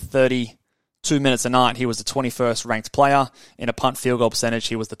in that 32 minutes a night, he was the 21st ranked player. In a punt field goal percentage,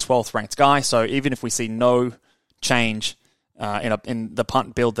 he was the 12th ranked guy. So even if we see no change in the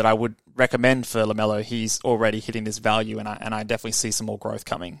punt build that I would recommend for LaMelo, he's already hitting this value, and I definitely see some more growth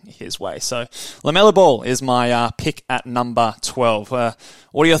coming his way. So LaMelo Ball is my pick at number 12. What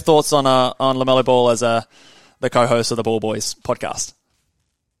are your thoughts on LaMelo Ball as the co-host of the Ball Boys podcast?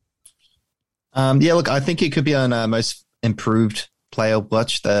 Look, I think he could be on most improved player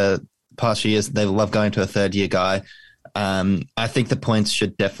watch. The past few years, they love going to a third-year guy. I think the points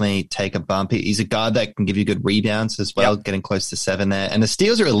should definitely take a bump. He's a guard that can give you good rebounds as well, getting close to 7 there. And the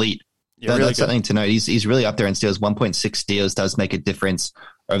steals are elite. Yeah, really that's something to note. He's really up there in steals. 1.6 steals does make a difference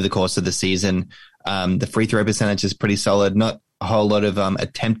over the course of the season. The free throw percentage is pretty solid. Not a whole lot of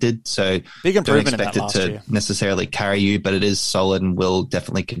attempted, so big improvement. Don't expect it to necessarily carry you, but it is solid and will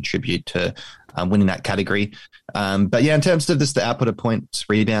definitely contribute to winning that category. But yeah, in terms of just the output of points,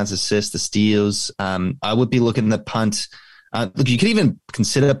 rebounds, assists, the steals, I would be looking at the punt. Look, you could even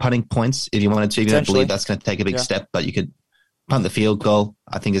consider punting points if you wanted to. If you don't believe that's going to take a big step, but you could punt the field goal.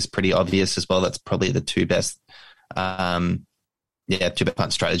 I think is pretty obvious as well. That's probably the two best punt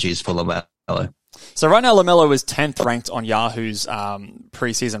strategies for LaMelo. So right now, LaMelo is 10th ranked on Yahoo's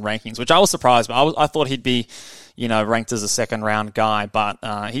preseason rankings, which I was surprised by. I thought he'd be, ranked as a second round guy, but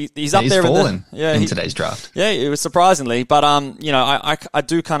he's up there in today's draft. Yeah, it was surprisingly, but I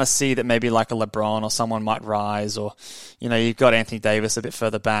do kind of see that maybe like a LeBron or someone might rise, or you've got Anthony Davis a bit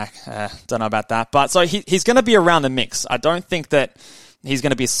further back. Don't know about that, but so he's going to be around the mix. I don't think that he's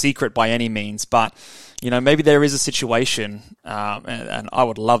going to be a secret by any means, but maybe there is a situation, and I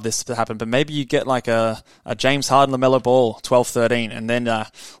would love this to happen, but maybe you get like a James Harden, LaMelo Ball, 12-13, and then,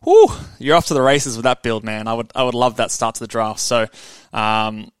 you're off to the races with that build, man. I would love that start to the draft. So,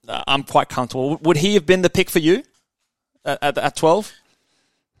 I'm quite comfortable. Would he have been the pick for you at 12?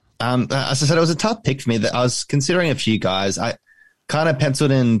 As I said, it was a tough pick for me. I was considering a few guys. I kind of penciled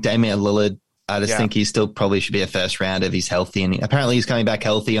in Damian Lillard. I just think he still probably should be a first round if he's healthy, and apparently he's coming back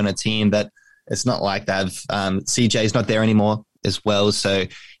healthy on a team that it's not like that. CJ's not there anymore as well, so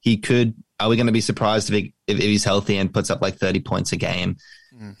he could. Are we going to be surprised if he's healthy and puts up like 30 points a game?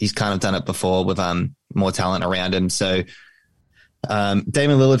 He's kind of done it before with more talent around him. So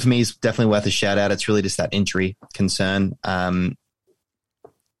Damian Lillard for me is definitely worth a shout out. It's really just that injury concern. But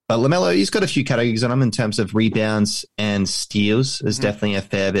LaMelo, he's got a few categories on him in terms of rebounds and steals. Is definitely a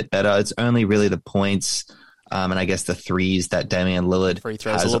fair bit better. It's only really the points and I guess the threes that Damian Lillard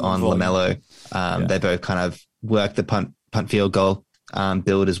has on LaMelo. They both kind of work the punt field goal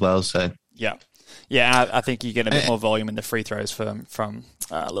build as well. So yeah, I think you get a bit more volume in the free throws from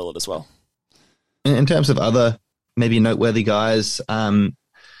Lillard as well. In terms of other maybe noteworthy guys, Ja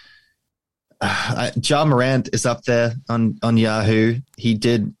Morant is up there on Yahoo. He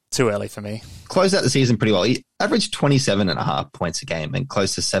did too early for me. Closed out the season pretty well. He averaged 27.5 points a game and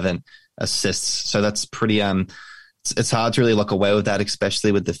close to 7 assists. So that's pretty. It's hard to really look away with that,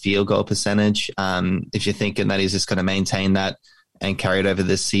 especially with the field goal percentage. If you're thinking that he's just going to maintain that and carry it over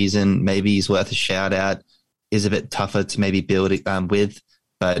this season, maybe he's worth a shout out. Is a bit tougher to maybe build it with,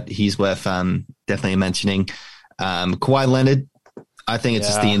 but he's worth definitely mentioning. Kawhi Leonard. I think it's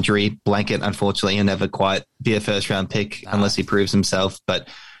just the injury blanket. Unfortunately, he'll never quite be a first round pick unless he proves himself. But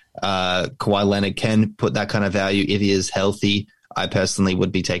Kawhi Leonard can put that kind of value if he is healthy. I personally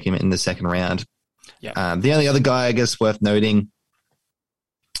would be taking him in the second round. Yeah. The only other guy, I guess, worth noting,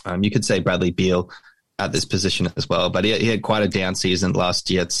 you could say Bradley Beal at this position as well, but he had quite a down season last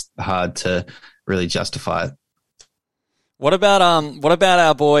year. It's hard to really justify it. What about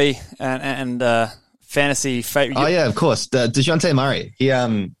our boy and fantasy favorite? Oh yeah, of course, DeJounte Murray.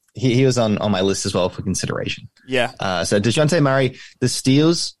 He was on my list as well for consideration. Yeah. So DeJounte Murray, the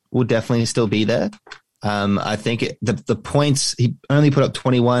steals will definitely still be there. I think the points, he only put up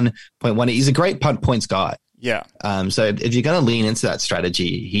 21.1. He's a great punt points guy. Yeah. So if you're going to lean into that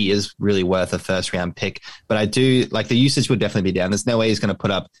strategy, he is really worth a first round pick. But I do like the usage would definitely be down. There's no way he's going to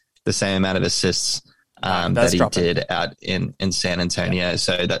put up the same amount of assists that he did out in San Antonio. Yeah.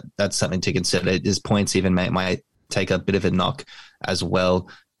 So that's something to consider. His points even might take a bit of a knock as well.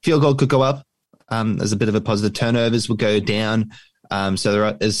 Field goal could go up. There's a bit of a positive. Turnovers will go down. So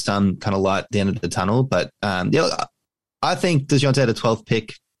there is some kind of light at the end of the tunnel. But I think DeJounte had a 12th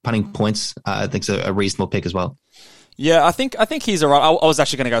pick. Punting points, I think, is a reasonable pick as well. Yeah, I think he's all right. I was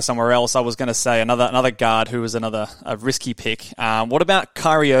actually going to go somewhere else. I was going to say another guard who was a risky pick. What about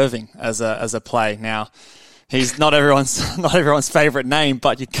Kyrie Irving as a play? Now, he's not everyone's favorite name,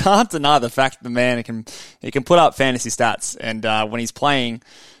 but you can't deny the fact that the man he can put up fantasy stats, and when he's playing,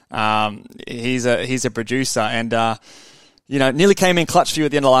 he's a producer, and nearly came in clutch for you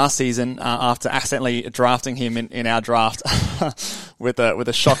at the end of last season after accidentally drafting him in our draft with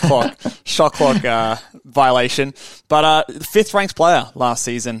a shot clock violation. But fifth ranked player last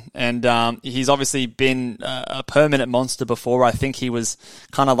season, and he's obviously been a permanent monster before. I think he was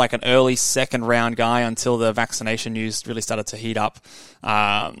kind of like an early second round guy until the vaccination news really started to heat up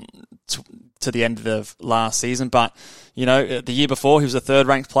to the end of last season. But the year before he was a third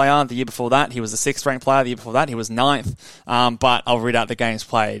ranked player. The year before that he was a sixth ranked player. The year before that he was ninth. But I'll read out the games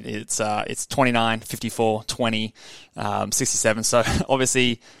played. It's 29, 54, 20, 67. So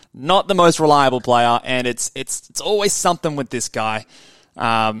obviously not the most reliable player, and it's always something with this guy.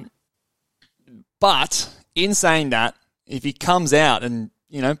 But in saying that, if he comes out and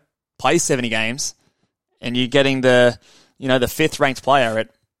plays 70 games, and you're getting the fifth ranked player at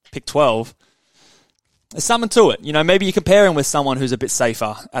pick 12. There's something to it. Maybe you compare him with someone who's a bit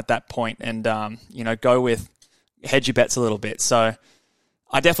safer at that point and, go with hedge your bets a little bit. So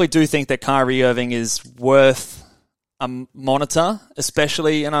I definitely do think that Kyrie Irving is worth a monitor,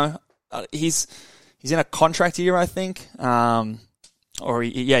 especially, he's in a contract year, I think.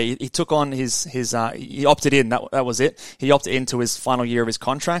 He took on he opted in. That was it. He opted into his final year of his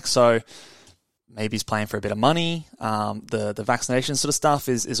contract. So maybe he's playing for a bit of money. The vaccination sort of stuff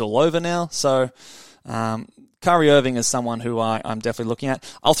is all over now. So, Kyrie Irving is someone who I'm definitely looking at.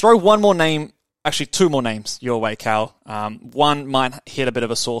 I'll throw one more name, actually two more names your way, Cal. One might hit a bit of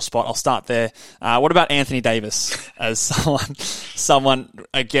a sore spot. I'll start there. What about Anthony Davis as someone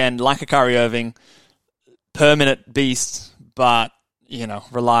again, like a Kyrie Irving, permanent beast, but,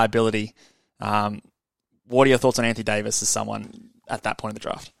 reliability. What are your thoughts on Anthony Davis as someone at that point in the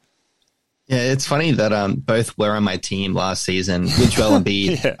draft? Yeah, it's funny that both were on my team last season. With Joel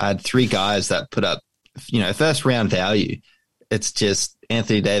Embiid, yeah. I had three guys that put up, first round value. It's just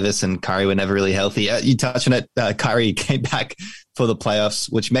Anthony Davis and Kyrie were never really healthy. You touched on it. Kyrie came back for the playoffs,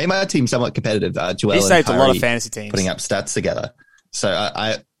 which made my team somewhat competitive. Joel he saved and Kyrie a lot of fantasy teams putting up stats together. So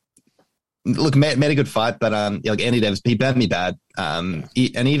I look, made a good fight, but Anthony Davis, he burned me bad. And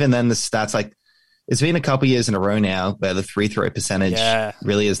even then, the stats it's been a couple years in a row now where the free throw percentage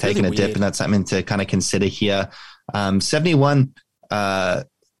really has taken a dip, and that's something to kind of consider here. 71%,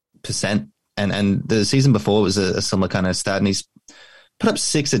 and the season before was a similar kind of stat, and he's put up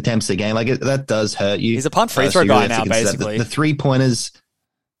 6 attempts a game. That does hurt you. He's a punt free throw guy now, basically. The 3-pointers,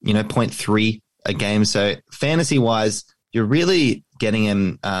 0.3 a game. So fantasy-wise, you're really getting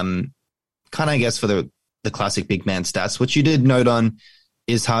him kind of, I guess, for the classic big man stats, which you did note on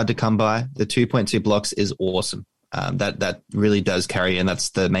is hard to come by. The 2.2 blocks is awesome. That really does carry, and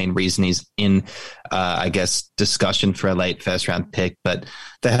that's the main reason he's in, I guess, discussion for a late first round pick. But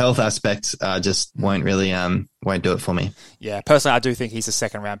the health aspects just won't really won't do it for me. Yeah, personally, I do think he's a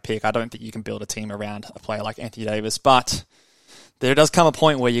second round pick. I don't think you can build a team around a player like Anthony Davis, but there does come a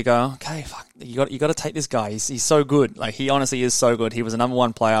point where you go, okay, fuck, you got to take this guy. He's so good. He honestly is so good. He was a number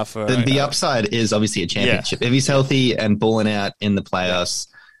one player for the upside is obviously a championship. Yeah. If he's healthy and balling out in the playoffs,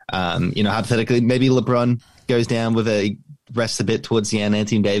 hypothetically, maybe LeBron goes down with a rest a bit towards the end.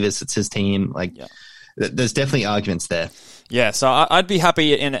 Anthony Davis, it's his team. There's definitely arguments there. Yeah, so I'd be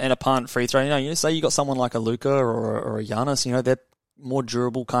happy in a punt free throw. You say you got someone like a Luka or a Giannis. They're more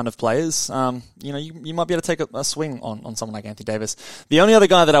durable kind of players. You might be able to take a swing on someone like Anthony Davis. The only other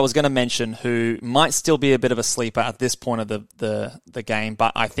guy that I was going to mention who might still be a bit of a sleeper at this point of the game,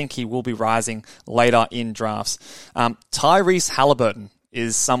 but I think he will be rising later in drafts. Tyrese Halliburton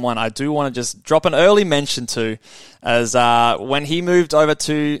is someone I do want to just drop an early mention to, as when he moved over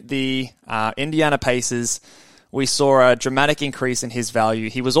to the Indiana Pacers, we saw a dramatic increase in his value.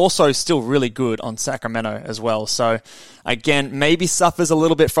 He was also still really good on Sacramento as well. So, again, maybe suffers a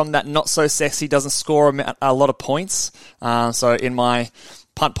little bit from that not so sexy, doesn't score a lot of points. So in my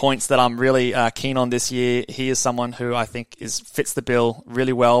punt points that I'm really keen on this year. He is someone who I think fits the bill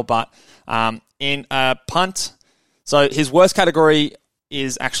really well. But in punt, so his worst category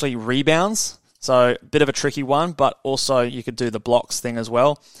is actually rebounds. So a bit of a tricky one, but also you could do the blocks thing as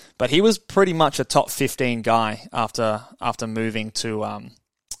well. But he was pretty much a top 15 guy after moving to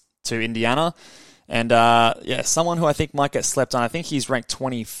Indiana. And someone who I think might get slept on. I think he's ranked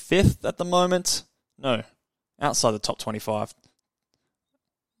 25th at the moment. No, outside the top 25.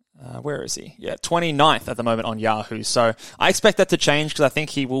 Where is he? Yeah, 29th at the moment on Yahoo. So I expect that to change because I think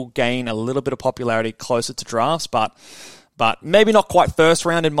he will gain a little bit of popularity closer to drafts, but maybe not quite first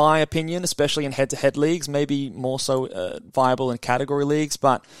round in my opinion, especially in head-to-head leagues, maybe more so viable in category leagues,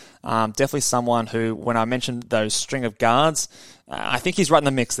 but definitely someone who, when I mentioned those string of guards, I think he's right in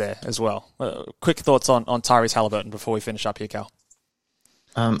the mix there as well. Quick thoughts on Tyrese Halliburton before we finish up here, Cal.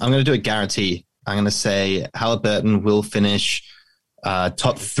 I'm going to do a guarantee. I'm going to say Halliburton will finish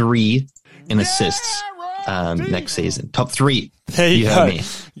top 3 in assists next season. Top 3. There you go. Heard me.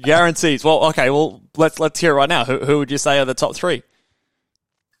 Guarantees. Well, okay. Well, let's hear it right now. Who would you say are the top 3?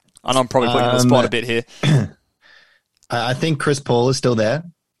 And I'm probably putting you on the spot a bit here. I think Chris Paul is still there.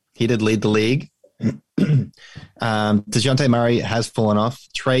 He did lead the league. DeJounte Murray has fallen off.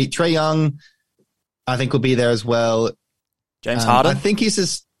 Trae Young, I think, will be there as well. James Harden. I think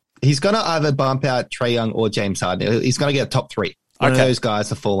he's going to either bump out Trae Young or James Harden. He's going to get top 3. One of those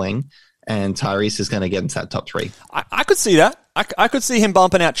guys are falling, and Tyrese is going to get into that top 3. I could see that. I could see him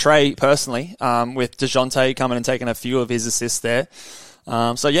bumping out Trae personally, with DeJounte coming and taking a few of his assists there.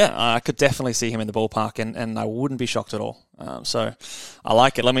 I could definitely see him in the ballpark, and I wouldn't be shocked at all. So I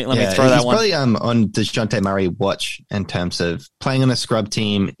like it. Let me throw that one. He's probably on DeJounte Murray watch in terms of playing on a scrub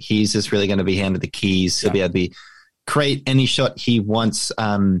team. He's just really going to be handed the keys. He'll be able to create any shot he wants,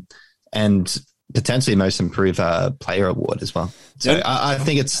 and potentially most improved player award as well. So I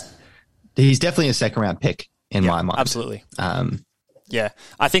think he's definitely a second round pick in my mind. Absolutely.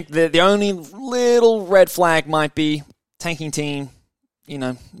 I think the only little red flag might be tanking team.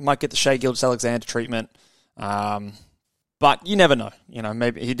 Might get the Shai Gilgeous-Alexander treatment. But you never know.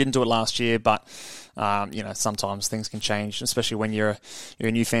 Maybe he didn't do it last year, but sometimes things can change, especially when you're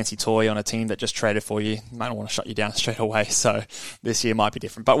a new fancy toy on a team that just traded for you. Might not want to shut you down straight away. So this year might be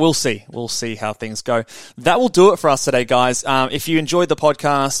different, but we'll see. We'll see how things go. That will do it for us today, guys. If you enjoyed the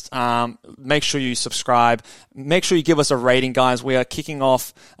podcast, make sure you subscribe. Make sure you give us a rating, guys. We are kicking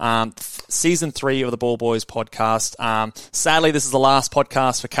off season 3 of the Ball Boys podcast. Sadly, this is the last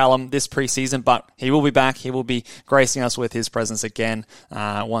podcast for Callum this preseason, but he will be back. He will be gracing us with his presence again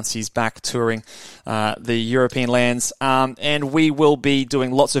once he's back touring the European lands. And we will be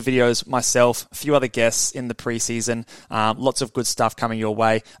doing lots of videos, myself, a few other guests in the preseason. Lots of good stuff coming your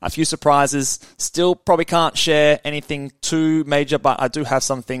way. A few surprises. Still probably can't share anything too major, but I do have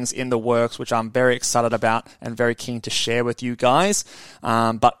some things in the works which I'm very excited about and very keen to share with you guys.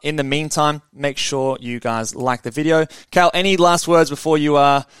 But in the meantime, make sure you guys like the video. Cal, any last words before you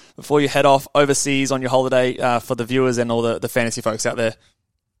head off overseas on your holiday for the viewers and all the fantasy folks out there?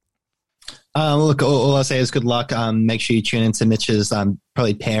 Look, all I'll say is good luck. Make sure you tune into Mitch's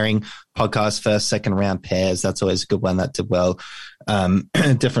probably pairing podcast, first, second round pairs. That's always a good one that did well.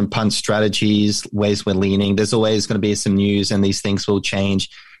 Different punt strategies, ways we're leaning. There's always going to be some news, and these things will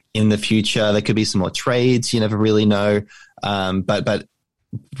change in the future. There could be some more trades. You never really know. But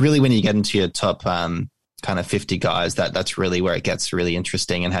really, when you get into your top kind of 50 guys, that's really where it gets really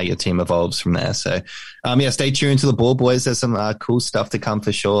interesting and how your team evolves from there. So, stay tuned to the Ball Boys. There's some cool stuff to come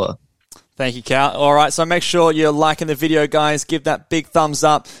for sure. Thank you, Cal. All right, so make sure you're liking the video, guys. Give that big thumbs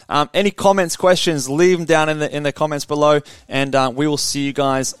up. Any comments, questions, leave them down in the comments below, and we will see you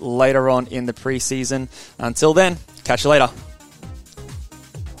guys later on in the preseason. Until then, catch you later.